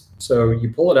cleans. So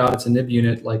you pull it out. It's a nib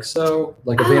unit like so,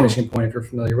 like a vanishing point if you're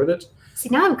familiar with it. See,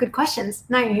 now I have good questions.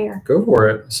 Now you're here. Go for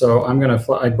it. So I'm going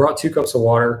to, I brought 2 cups of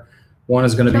water. One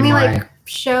is going to be my... like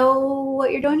show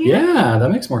what you're doing here? Yeah,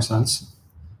 that makes more sense.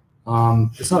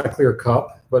 It's not a clear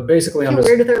cup, but basically I'm just...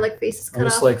 weird with their like faces cut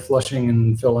off. like flushing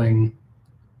and filling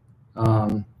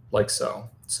like so.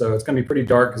 So it's going to be pretty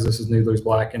dark because this is Noodler's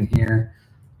Black in here.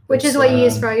 Which is what you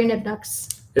use for all your nib nooks.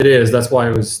 It is. That's why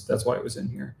it was in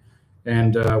here.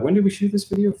 And when did we shoot this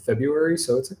video? February.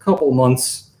 So it's a couple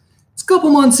months. It's a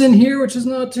couple months in here, which is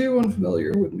not too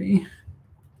unfamiliar with me.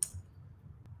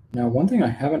 Now, one thing I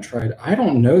haven't tried, I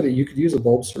don't know that you could use a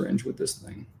bulb syringe with this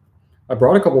thing. I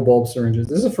brought a couple bulb syringes.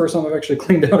 This is the first time I've actually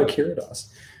cleaned out a Curidas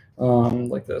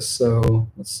like this. So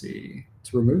let's see.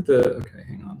 To remove the, okay,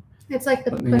 hang on. It's like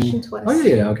the push and twist. Oh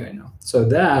yeah, okay, no. So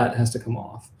that has to come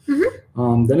off.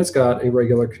 Then it's got a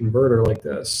regular converter like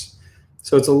this.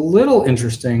 So it's a little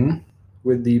interesting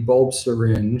with the bulb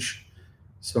syringe.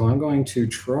 So I'm going to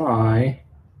try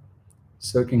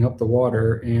soaking up the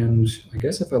water, and I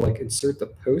guess if I like insert the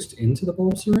post into the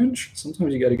bulb syringe,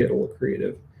 sometimes you got to get a little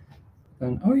creative.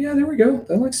 And oh yeah, there we go.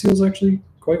 That like seals actually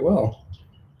quite well.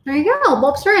 There you go,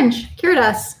 bulb syringe,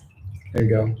 Curidas. There you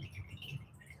go.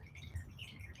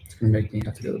 It's gonna make me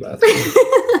have to go to the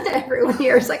bathroom. Everyone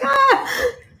here is like,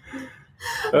 ah.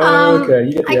 Okay,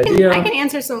 you get the idea. I can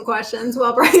answer some questions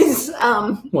while Bryce.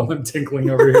 While I'm tinkling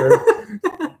over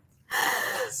here.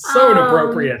 So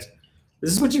inappropriate.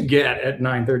 This is what you get at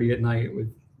 9:30 at night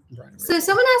with Brian. So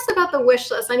someone asked about the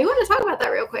wish list. I do want to talk about that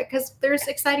real quick because there's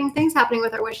exciting things happening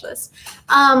with our wish list.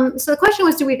 So the question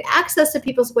was, do we have access to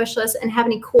people's wish lists and have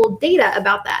any cool data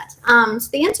about that? So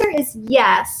the answer is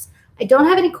yes. I don't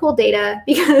have any cool data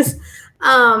because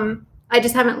I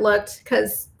just haven't looked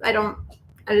because I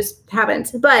just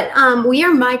haven't. But we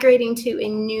are migrating to a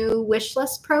new wish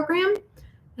list program.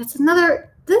 This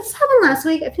happened last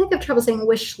week. I feel like I have trouble saying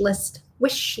wish list.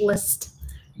 Wish list.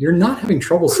 You're not having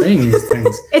trouble saying these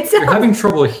things. You're having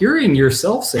trouble hearing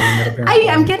yourself saying that, apparently.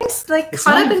 I'm getting like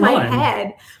caught up in my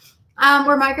head.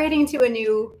 We're migrating to a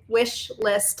new wish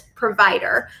list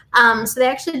provider. So they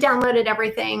actually downloaded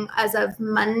everything as of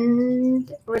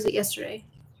Monday, or was it yesterday?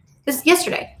 This is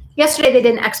yesterday. Yesterday they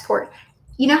did an export.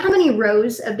 You know how many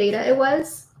rows of data it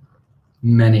was?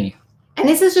 Many. And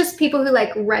this is just people who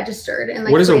like registered and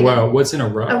like. What is a row? What's in a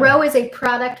row? A row is a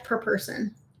product per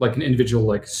person. Like an individual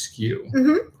like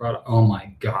SKU. Product. Oh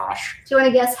my gosh. Do you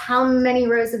want to guess how many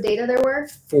rows of data there were?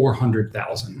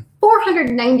 400,000.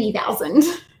 490,000.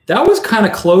 That was kind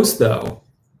of close though.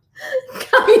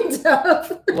 Kind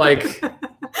of. Like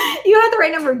you had the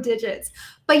right number of digits.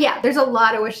 But yeah, there's a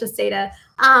lot of wish list data.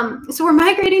 So we're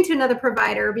migrating to another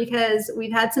provider because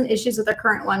we've had some issues with our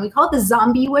current one. We call it the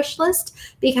zombie wish list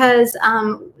because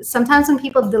sometimes when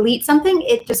people delete something,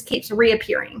 it just keeps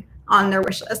reappearing on their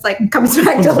wish list, like comes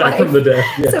back to life. From the dead.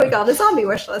 Yeah. So we call it a zombie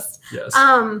wish list. Yes.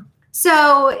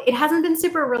 So it hasn't been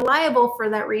super reliable for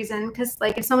that reason, because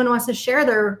like if someone wants to share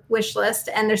their wish list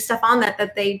and there's stuff on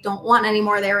that they don't want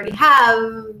anymore, they already have,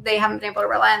 they haven't been able to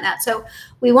rely on that. So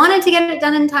we wanted to get it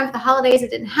done in time for the holidays.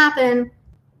 It didn't happen.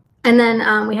 And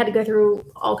then we had to go through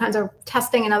all kinds of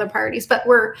testing and other priorities, but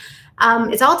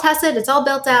it's all tested, it's all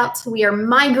built out. We are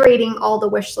migrating all the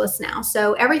wish lists now.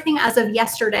 So everything as of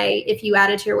yesterday, if you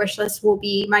added to your wish list, will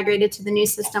be migrated to the new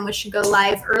system, which should go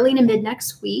live early to mid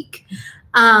next week.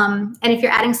 And if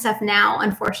you're adding stuff now,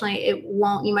 unfortunately, it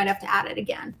won't. You might have to add it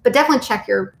again. But definitely check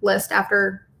your list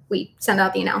after we send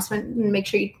out the announcement and make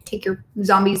sure you take your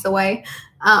zombies away.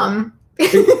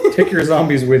 Take your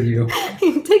zombies with you.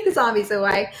 Take the zombies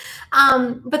away.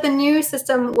 But the new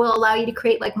system will allow you to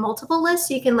create like multiple lists.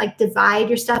 So you can like divide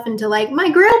your stuff into like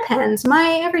my Grail pens,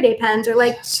 my everyday pens, or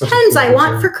like pens I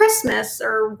want for Christmas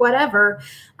or whatever.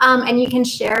 And you can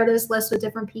share those lists with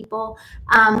different people.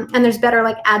 And there's better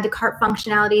like add to cart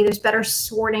functionality. There's better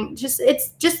sorting. It's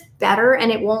just better,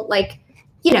 and it won't like,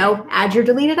 you know, add your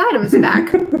deleted items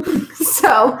back.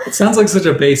 So it sounds like such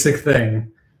a basic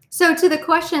thing. So to the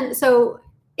question, so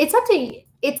it's up to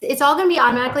it's all going to be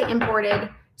automatically imported.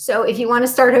 So if you want to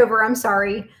start over, I'm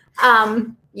sorry.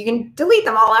 You can delete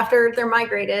them all after they're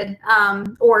migrated,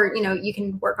 or you know, you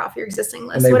can work off your existing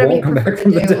list. And they whatever won't come back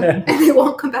from the dead. And they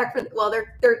won't come back from. Well,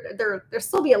 they'll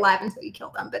still be alive until you kill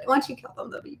them. But once you kill them,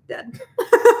 they'll be dead.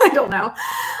 I don't know.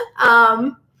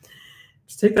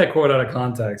 Just take that quote out of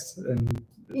context and.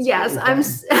 Yes, I'm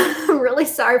really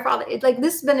sorry for all that. Like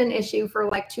this has been an issue for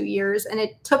like 2 years, and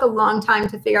it took a long time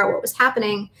to figure out what was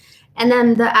happening. And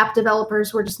then the app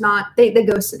developers were just not, they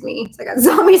ghosted me. So I got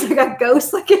zombies, I got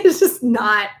ghosts. Like it was just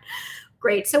not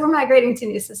great. So we're migrating to a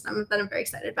new system that I'm very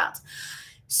excited about.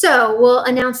 So we'll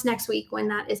announce next week when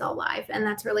that is all live, and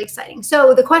that's really exciting.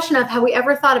 So the question of have we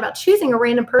ever thought about choosing a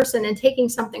random person and taking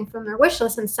something from their wish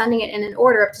list and sending it in an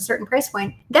order up to a certain price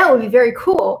point, that would be very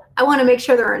cool. I want to make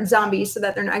sure there aren't zombies so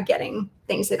that they're not getting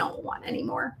things they don't want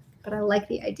anymore. But I like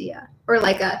the idea. Or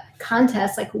like a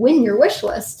contest, like win your wish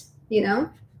list, you know?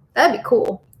 That'd be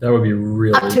cool. That would be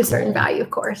really up to a certain value, of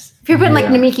course. If you're putting like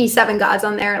Namiki 7 Gods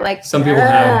on there, like some people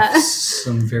have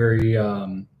some very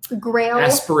Grail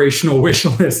aspirational wish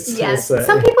lists. Yes,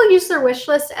 some people use their wish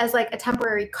list as like a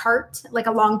temporary cart, like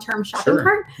a long-term shopping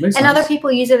cart, and other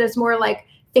people use it as more like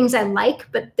things I like,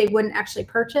 but they wouldn't actually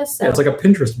purchase. So Yeah, it's like a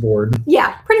Pinterest board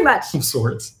yeah, pretty much. of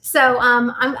sorts. So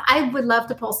I would love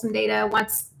to pull some data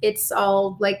once it's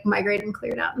all like migrated and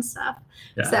cleared out and stuff.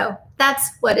 Yeah. So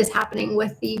that's what is happening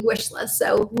with the wish list.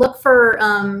 So look for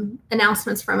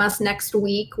announcements from us next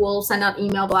week. We'll send out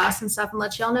email blasts and stuff and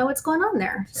let y'all know what's going on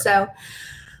there. Sure. So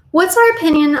what's our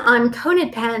opinion on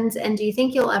conid pens, and do you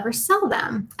think you'll ever sell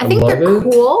them? I think they're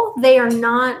cool. They are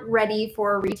not ready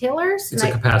for retailers. It's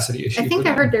a capacity issue. I think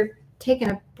I heard they're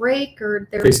taking a break, or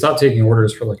they stopped taking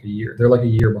orders for like a year. They're like a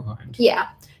year behind. Yeah.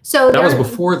 So that was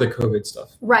before the COVID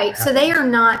stuff. Right. So they are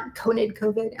not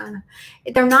COVID.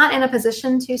 They're not in a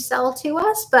position to sell to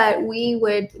us, but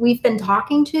we've been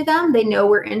talking to them. They know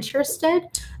we're interested.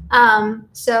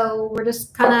 So we're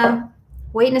just kind of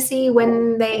waiting to see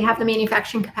when they have the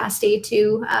manufacturing capacity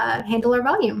to handle our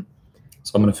volume.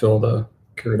 So I'm going to fill the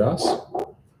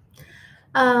Curidas.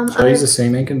 Should I use the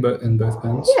same ink in both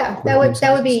pens? Yeah,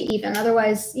 that would be even.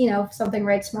 Otherwise, if something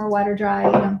writes more wet or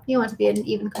dry, you want it to be an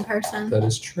even comparison. That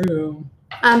is true.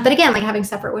 But again, like having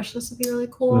separate wish lists would be really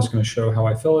cool. So I'm just going to show how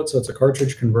I fill it. So it's a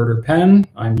cartridge converter pen.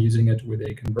 I'm using it with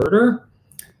a converter.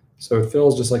 So it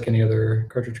fills just like any other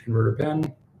cartridge converter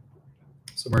pen.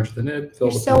 Submerge the nib.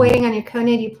 You're still waiting on your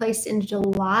conid you placed in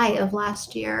July of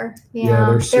last year.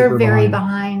 Yeah, they're very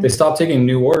behind. They stopped taking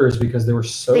new orders because they were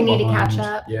so They need to catch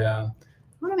up. Yeah.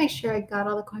 I want to make sure I got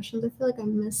all the questions. I feel like I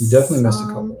missed You definitely missed a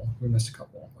couple. We missed a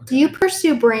couple. Okay. Do you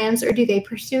pursue brands or do they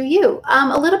pursue you?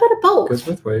 A little bit of both. Goes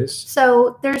both ways.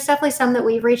 So there's definitely some that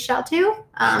we've reached out to.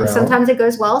 Sometimes it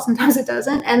goes well, sometimes it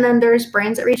doesn't. And then there's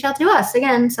brands that reach out to us.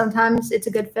 Again, sometimes it's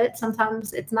a good fit,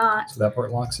 sometimes it's not. So that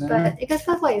part locks in. But it goes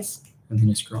both ways. And then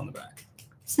you screw on the back.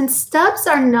 Since stubs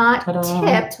are not Ta-da.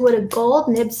 tipped, would a gold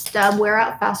nib stub wear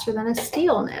out faster than a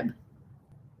steel nib?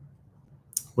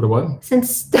 What a what?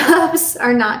 Since stubs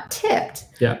are not tipped,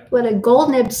 yeah, would a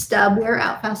gold nib stub wear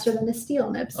out faster than a steel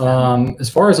nib stub? As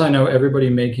far as I know, everybody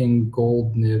making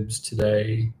gold nibs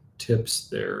today tips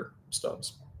their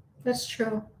stubs. That's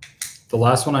true. The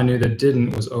last one I knew that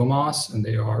didn't was Omos, and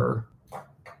they are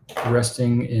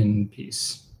resting in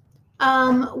peace.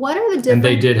 What are the different? And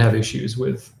they did have issues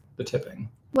with the tipping.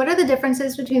 What are the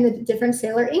differences between the different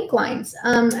Sailor ink lines?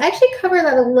 I actually covered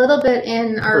that a little bit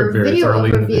in our video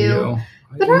overview.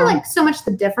 But not like so much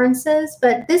the differences,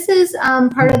 but this is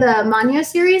part of the Manyo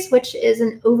series, which is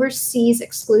an overseas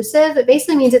exclusive. It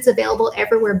basically means it's available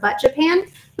everywhere but Japan,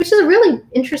 which is a really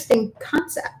interesting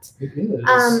concept. It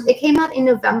is. It came out in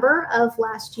November of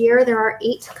last year. There are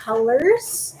 8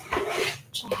 colors,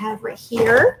 which I have right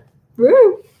here.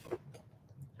 Woo!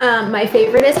 My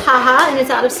favorite is Haha, and it's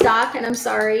out of stock, and I'm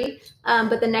sorry.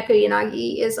 But the Neko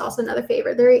Yanagi is also another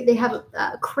favorite. They have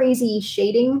a crazy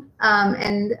shading,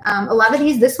 and a lot of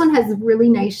these. This one has really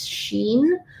nice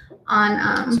sheen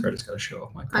on. Sorry, I just got to show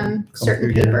off my on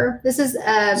certain paper. This is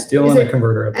steel and a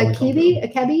converter.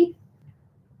 Akebi.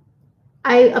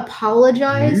 I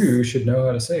apologize. You should know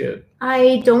how to say it.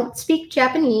 I don't speak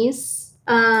Japanese.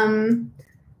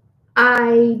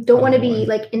 I don't want to be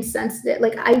like insensitive.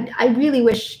 Like I really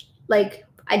wish like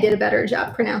I did a better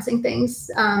job pronouncing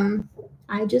things.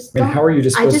 I just don't. How are you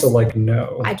just supposed to like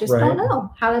know? I just don't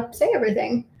know how to say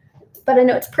everything. But I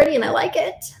know it's pretty and I like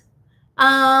it.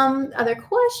 Other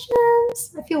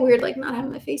questions? I feel weird like not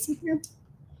having my face in here.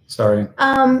 Sorry.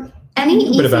 Any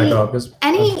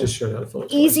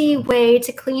easy way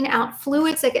to clean out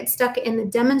fluids that get stuck in the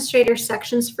demonstrator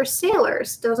sections for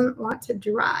sailors? Doesn't want to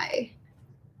dry.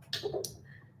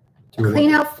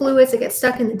 Clean out fluids that get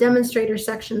stuck in the demonstrator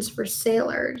sections for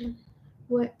sailors.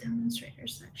 What demonstrator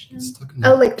section?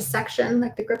 Oh, like the section,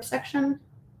 like the grip section?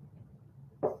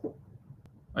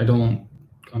 I don't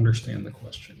understand the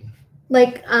question.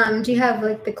 Like, do you have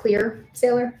like the clear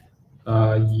sailor?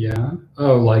 Yeah.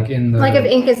 Oh, like in the... Like if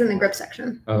ink is in the grip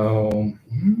section. Oh,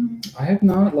 I have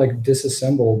not like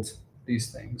disassembled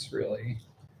these things really.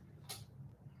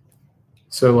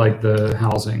 So like the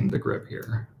housing, the grip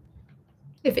here.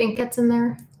 If ink gets in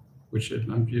there? Which it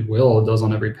will. It does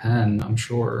on every pen, I'm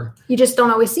sure. You just don't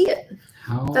always see it.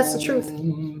 How That's the truth.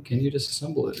 Can you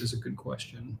disassemble it is a good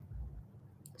question.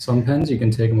 Some pens, you can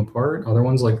take them apart. Other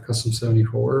ones, like the Custom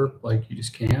 74, like you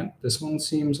just can't. This one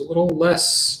seems a little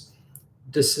less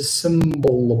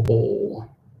disassemblable.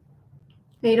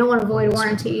 You don't want to void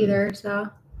warranty either, so.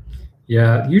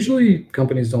 Yeah, usually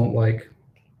companies don't like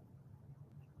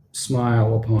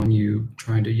smile upon you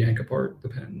trying to yank apart the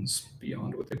pens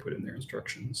beyond what they put in their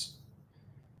instructions.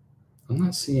 I'm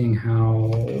not seeing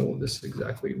how this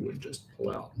exactly would just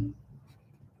pull out.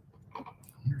 I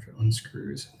wonder if it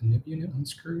unscrews. The nib unit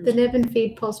unscrews? The nib and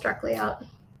feed pulls directly out.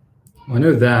 Well, I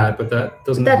know that, but that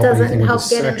doesn't help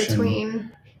get in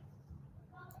between.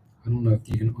 I don't don't know if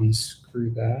you can unscrew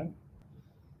that.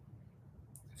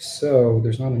 If so,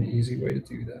 there's not an easy way to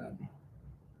do that.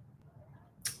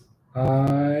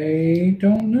 I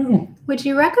don't know. Would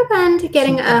you recommend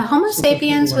getting a Homo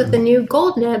sapiens with the new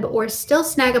gold nib or still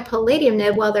snag a palladium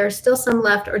nib while there's still some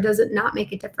left, or does it not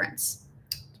make a difference?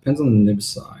 Depends on the nib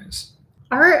size.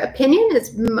 Our opinion is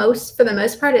for the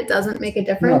most part, it doesn't make a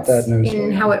difference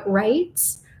in how it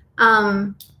writes.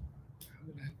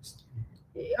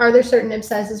 Are there certain nib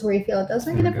sizes where you feel it does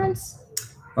make a difference?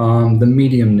 The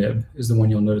medium nib is the one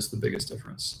you'll notice the biggest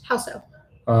difference. How so?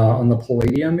 On the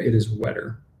palladium, it is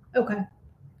wetter. Okay.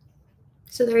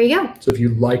 So there you go. So if you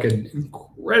like an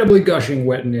incredibly gushing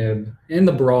wet nib, and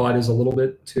the broad is a little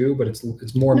bit too, but it's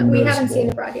more noticeable. We haven't seen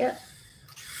the broad yet.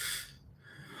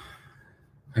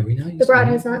 Have we not? The broad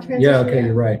has not transitioned. Yeah, okay, yet.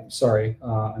 You're right. Sorry,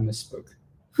 I misspoke.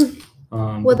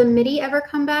 Will the MIDI ever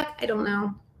come back? I don't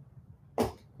know.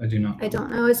 I do not know. I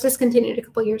don't know. It's discontinued a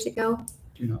couple years ago.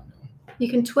 Do not know. You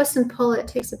can twist and pull. It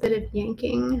takes a bit of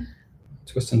yanking.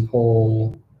 Twist and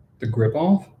pull the grip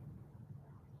off.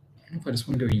 I don't know if I just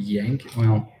want to go yank.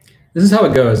 Well, this is how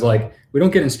it goes. Like, we don't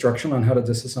get instruction on how to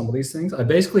disassemble these things. I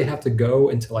basically have to go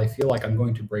until I feel like I'm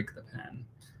going to break the pen.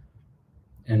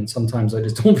 And sometimes I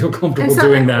just don't feel comfortable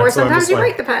doing that. Or sometimes you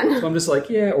break the pen. So I'm just like,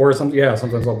 yeah, or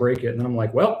sometimes I'll break it. And then I'm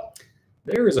like, well,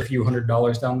 there is a few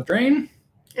 $100s down the drain.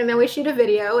 And then we shoot a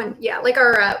video, and yeah, like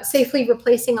our safely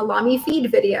replacing a Lamy feed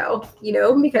video, you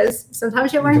know, because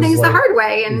sometimes you learn things the hard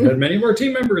way. And we've had many of our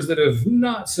team members that have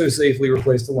not so safely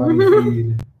replaced a Lamy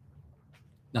feed.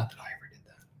 Not that I ever did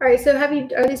that. All right, so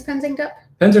are these pens inked up?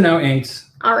 Pens are now inked.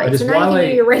 All right, so now you can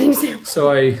do your writing sample.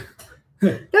 So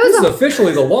this is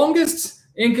officially the longest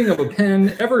inking of a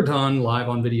pen ever done live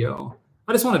on video.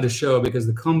 I just wanted to show because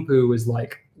the Kumpu is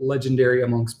like legendary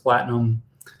amongst Platinum.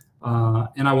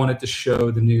 And I wanted to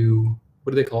show the new,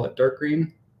 what do they call it? Dark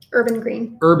green? Urban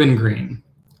green. Urban green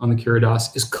on the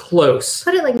Curidas is close.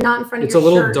 Put it like not in front of it's your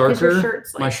shirt. It's a little darker.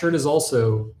 Like... My shirt is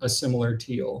also a similar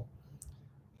teal.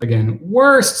 Again,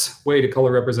 worst way to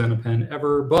color represent a pen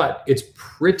ever, but it's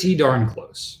pretty darn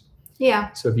close.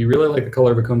 Yeah. So if you really like the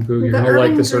color of a Kumpu, you're going to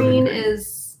like this urban green.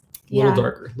 Is a little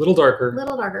darker. Little darker.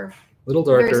 Little darker. Little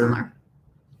darker. Very similar.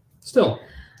 Still.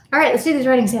 All right, let's do these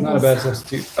writing samples. Not a bad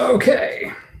substitute.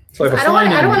 Okay. So I don't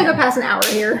want to go past an hour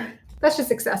here. That's just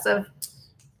excessive.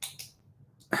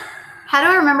 How do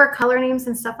I remember color names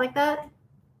and stuff like that?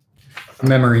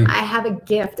 Memory. I have a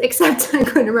gift, except I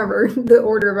couldn't remember the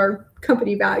order of our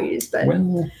company values, but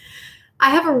I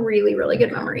have a really, really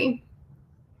good memory.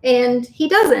 And he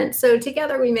doesn't, so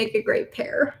together we make a great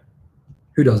pair.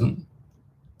 Who doesn't?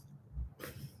 I'm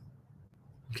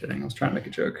kidding, I was trying to make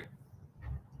a joke.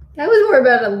 That was more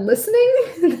about a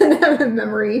listening than having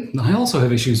memory. I also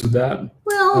have issues with that.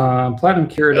 Well, Platinum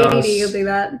Curidas. ADD will do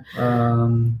that.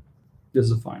 This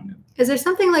is a fine nib. Is there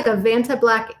something like a Vanta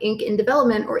Black ink in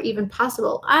development or even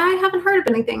possible? I haven't heard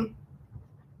of anything.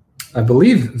 I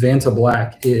believe Vanta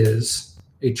Black is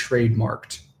a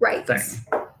trademarked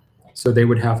thing. So they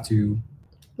would have to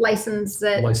license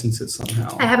it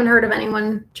somehow. I haven't heard of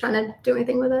anyone trying to do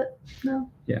anything with it. No.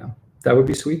 Yeah, that would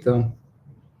be sweet though.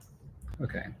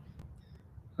 Okay.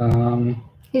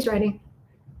 He's writing.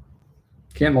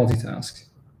 Can't multitask.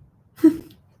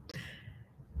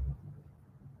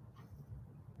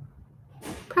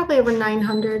 Probably over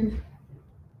 900. How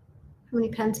many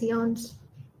pens he owns?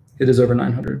 It is over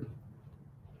 900.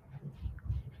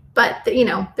 But, you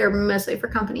know, they're mostly for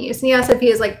company use. And he asked if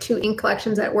he has like 2 ink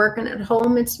collections at work and at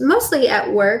home. It's mostly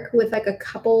at work with like a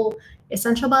couple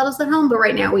essential bottles at home. But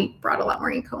right now we brought a lot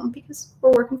more ink home because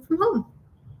we're working from home.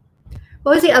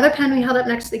 What was the other pen we held up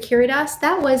next to the Curidas?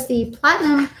 That was the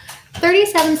Platinum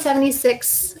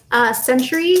 3776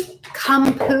 Century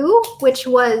Kumpu, which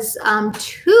was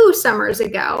 2 summers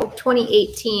ago.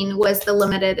 2018 was the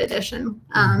limited edition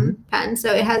pen.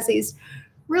 So it has these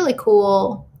really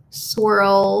cool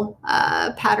swirl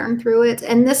pattern through it.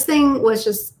 And this thing was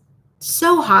just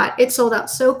so hot. It sold out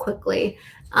so quickly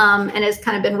and has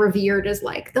kind of been revered as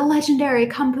like the legendary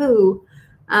Kumpu.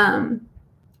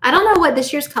 I don't know what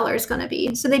this year's color is going to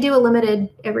be. So they do a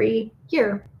limited every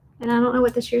year. And I don't know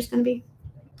what this year's going to be.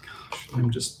 Gosh,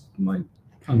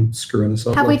 I'm screwing this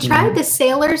up. Have we tried the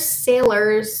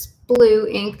Sailors blue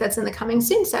ink that's in the coming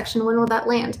soon section? When will that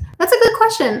land? That's a good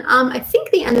question. I think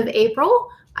the end of April.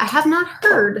 I have not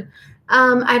heard.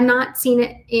 I've not seen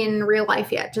it in real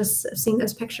life yet, just seeing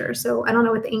those pictures. So I don't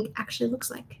know what the ink actually looks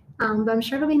like, but I'm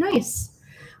sure it'll be nice.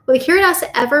 Will the Curidas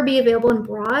ever be available in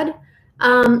broad?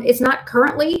 It's not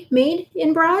currently made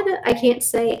in broad. I can't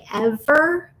say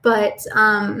ever, but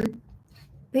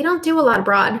they don't do a lot of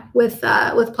broad with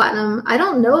Platinum. I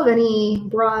don't know of any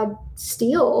broad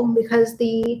steel because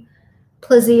the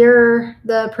Plaisir,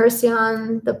 the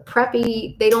Procyon, the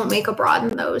Preppy, they don't make a broad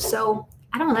in those. So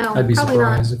I don't know. I'd be Probably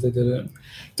surprised not. if they did it.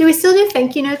 Do we still do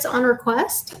thank you notes on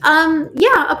request?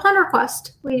 Yeah, upon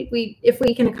request. We if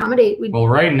we can accommodate. Well,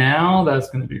 right now that's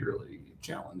going to be really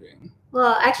challenging.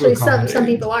 Well, actually, some accommodate.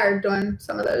 people are doing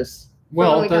some of those.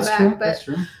 Well, when we come that's back, true. but, That's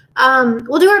true.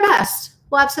 We'll do our best.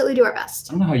 We'll absolutely do our best.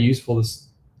 I don't know how useful this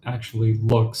actually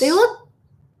looks. They look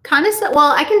kind of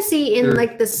well. I can see in They're-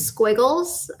 like the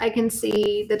squiggles. I can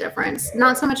see the difference.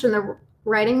 Not so much in the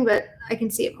writing, but I can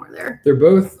see it more there. They're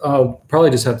both. I'll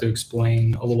probably just have to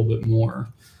explain a little bit more.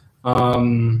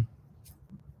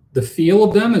 The feel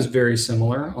of them is very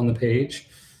similar on the page.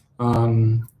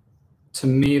 To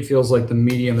me, it feels like the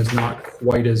medium is not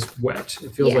quite as wet.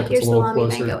 It feels like it's a little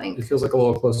closer. It feels like a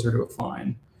little closer to a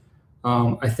fine.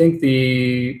 I think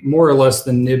the more or less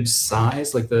the nib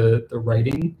size, like the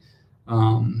writing,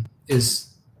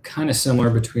 is kind of similar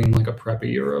between like a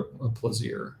Preppy or a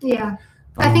Plaisir. Yeah.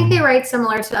 I think they write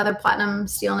similar to other Platinum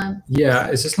steel nib. Yeah,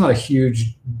 it's just not a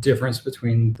huge difference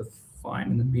between the fine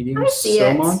and the medium. I see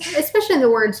it, much. especially in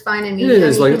the words fine and medium. It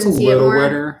is like it's a little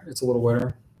wetter. It's a little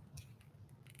wetter,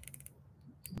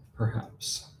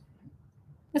 perhaps.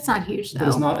 It's not huge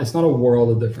though. But it's not a world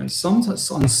of difference. On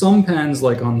some pens,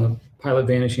 like on the Pilot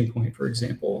Vanishing Point, for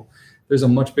example, there's a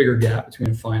much bigger gap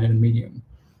between a fine and a medium.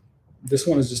 This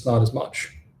one is just not as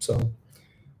much. So,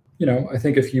 you know, I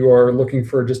think if you are looking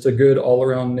for just a good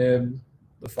all-around nib,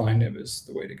 the fine nib is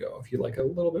the way to go. If you like a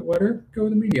little bit wetter, go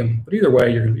with the medium. But either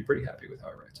way, you're going to be pretty happy with how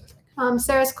it writes, I think.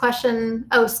 Sarah's question.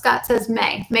 Oh, Scott says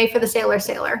May for the Sailor.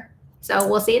 So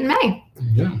we'll see it in May.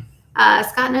 Yeah.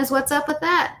 Scott knows what's up with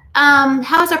that.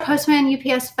 How is our postman,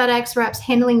 UPS, FedEx reps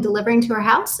handling delivering to our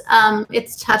house?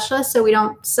 It's touchless, so we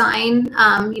don't sign.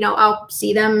 You know, I'll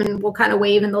see them and we'll kind of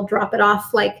wave and they'll drop it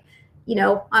off like, you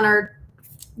know, on our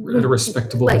at a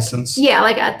respectable distance. Yeah,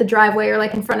 like at the driveway or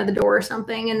like in front of the door or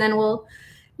something. And then we'll,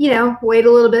 you know, wait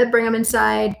a little bit, bring them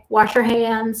inside, wash our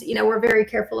hands. You know, we're very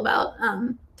careful about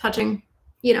touching,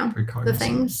 you know, the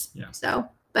things. Yeah. So,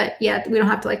 but yeah, we don't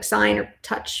have to like sign or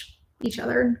touch each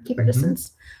other and keep our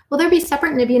distance. Will there be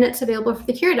separate nib units available for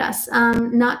the Curidas?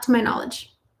 Not to my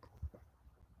knowledge.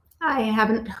 I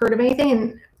haven't heard of anything.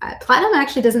 And Platinum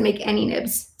actually doesn't make any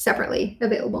nibs separately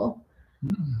available.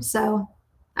 So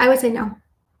I would say no.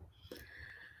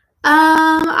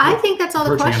 I think that's all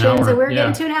the questions, and we're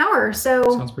getting to an hour.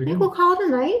 So I think we'll call it a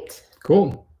night.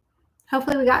 Cool.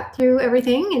 Hopefully we got through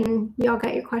everything and y'all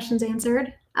got your questions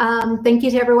answered. Thank you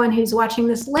to everyone who's watching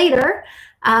this later.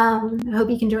 I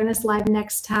hope you can join us live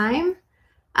next time.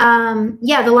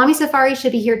 Yeah, the Lamy Safari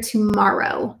should be here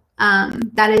tomorrow.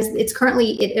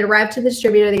 It arrived to the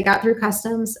distributor. They got through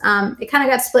customs. It kind of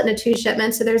got split into 2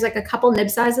 shipments. So there's like a couple nib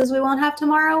sizes we won't have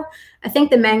tomorrow. I think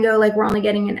the mango, like we're only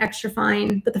getting an extra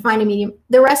fine, but the fine and medium,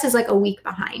 the rest is like a week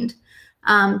behind.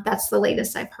 That's the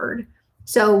latest I've heard.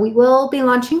 So we will be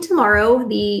launching tomorrow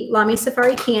the Lamy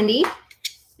Safari Candy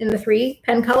in the 3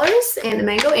 pen colors and the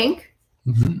mango ink.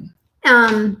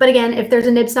 But again, if there's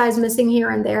a nib size missing here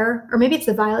and there, or maybe it's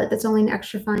the violet that's only an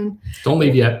extra fine. Don't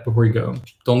leave yet before you go.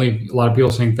 Don't leave. A lot of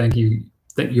people saying thank you.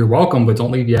 You're welcome, but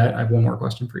don't leave yet. I have one more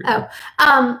question for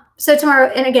you. So tomorrow,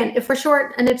 and again, if we're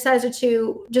short a nib size or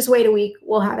 2, just wait a week.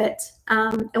 We'll have it,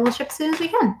 and we'll ship as soon as we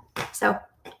can. So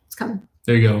it's coming.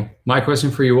 There you go. My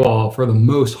question for you all, for the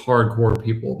most hardcore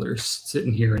people that are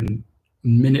sitting here in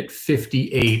minute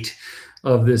 58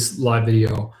 of this live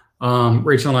video,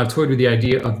 Rachel and I have toyed with the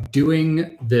idea of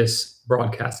doing this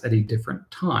broadcast at a different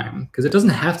time, because it doesn't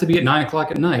have to be at 9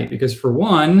 o'clock at night, because for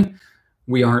one,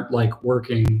 we aren't like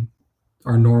working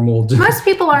our normal day. Most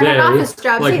people aren't in office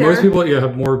jobs like either. Most people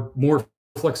have more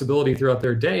flexibility throughout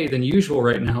their day than usual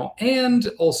right now. And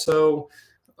also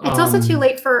it's also too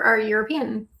late for our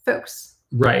European folks.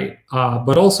 Right.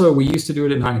 But also we used to do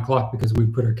it at 9 o'clock because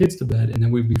we'd put our kids to bed and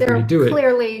then we'd be free to do it.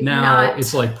 Clearly now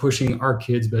it's like pushing our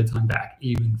kids' bedtime back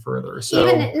even further.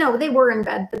 So no, they were in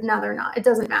bed, but now they're not. It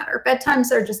doesn't matter.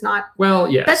 Bedtimes are just not. Well,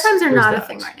 yes. Bedtimes are not a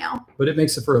thing right now. But it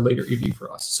makes it for a later evening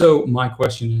for us. So my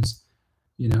question is,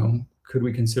 you know, could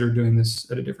we consider doing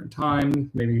this at a different time,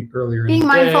 maybe earlier in the day? Being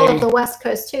mindful of the West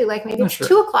Coast too, like maybe it's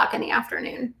 2 o'clock in the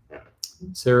afternoon.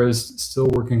 Sarah's still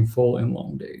working full and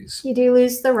long days. You do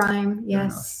lose the rhyme,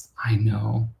 yes. I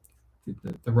know.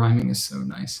 The rhyming is so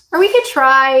nice. Or we could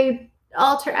try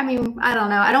I mean, I don't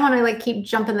know. I don't want to like keep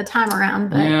jumping the time around,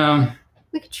 but yeah,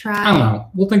 we could try. I don't know.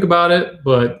 We'll think about it,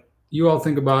 but you all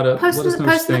think about it. Let us know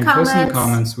what you think. Post in the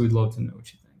comments. We'd love to know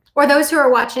what you think. Or those who are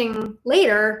watching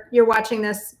later, you're watching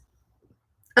this,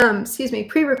 excuse me,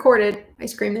 pre-recorded. I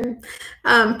screamed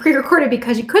there. Pre-recorded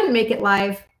because you couldn't make it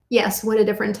live. Yes, would a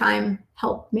different time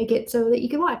help make it so that you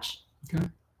could watch? Okay,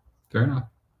 fair enough.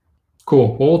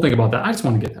 Cool. Well, we'll think about that. I just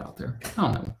want to get that out there. I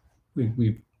don't know.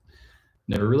 We've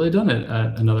never really done it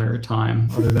at another time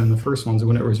other than the first ones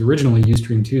when it was originally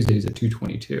Ustream Tuesdays at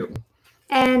 2:22.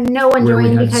 And no one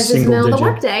joined because it's the middle of the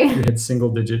workday. We had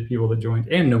single-digit people that joined,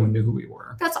 and no one knew who we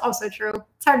were. That's also true.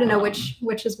 It's hard to know which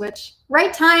is which.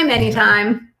 Right time,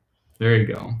 anytime. There you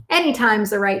go.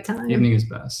 Anytime's the right time. Evening is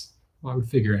best. Well, I would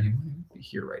figure anyone who'd be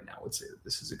here right now would say that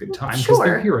this is a good time because Sure.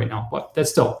 they're here right now. But that's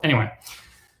still, anyway.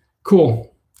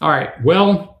 Cool. All right.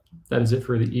 Well, that is it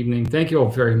for the evening. Thank you all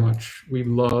very much. We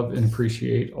love and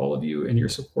appreciate all of you and your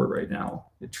support right now.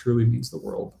 It truly means the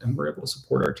world, and we're able to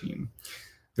support our team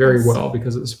very well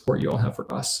because of the support you all have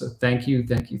for us. So thank you,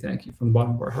 thank you, thank you from the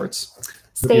bottom of our hearts.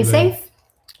 Stay safe.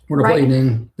 Wonderful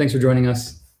evening. Thanks for joining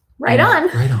us. Right on.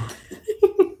 Right on.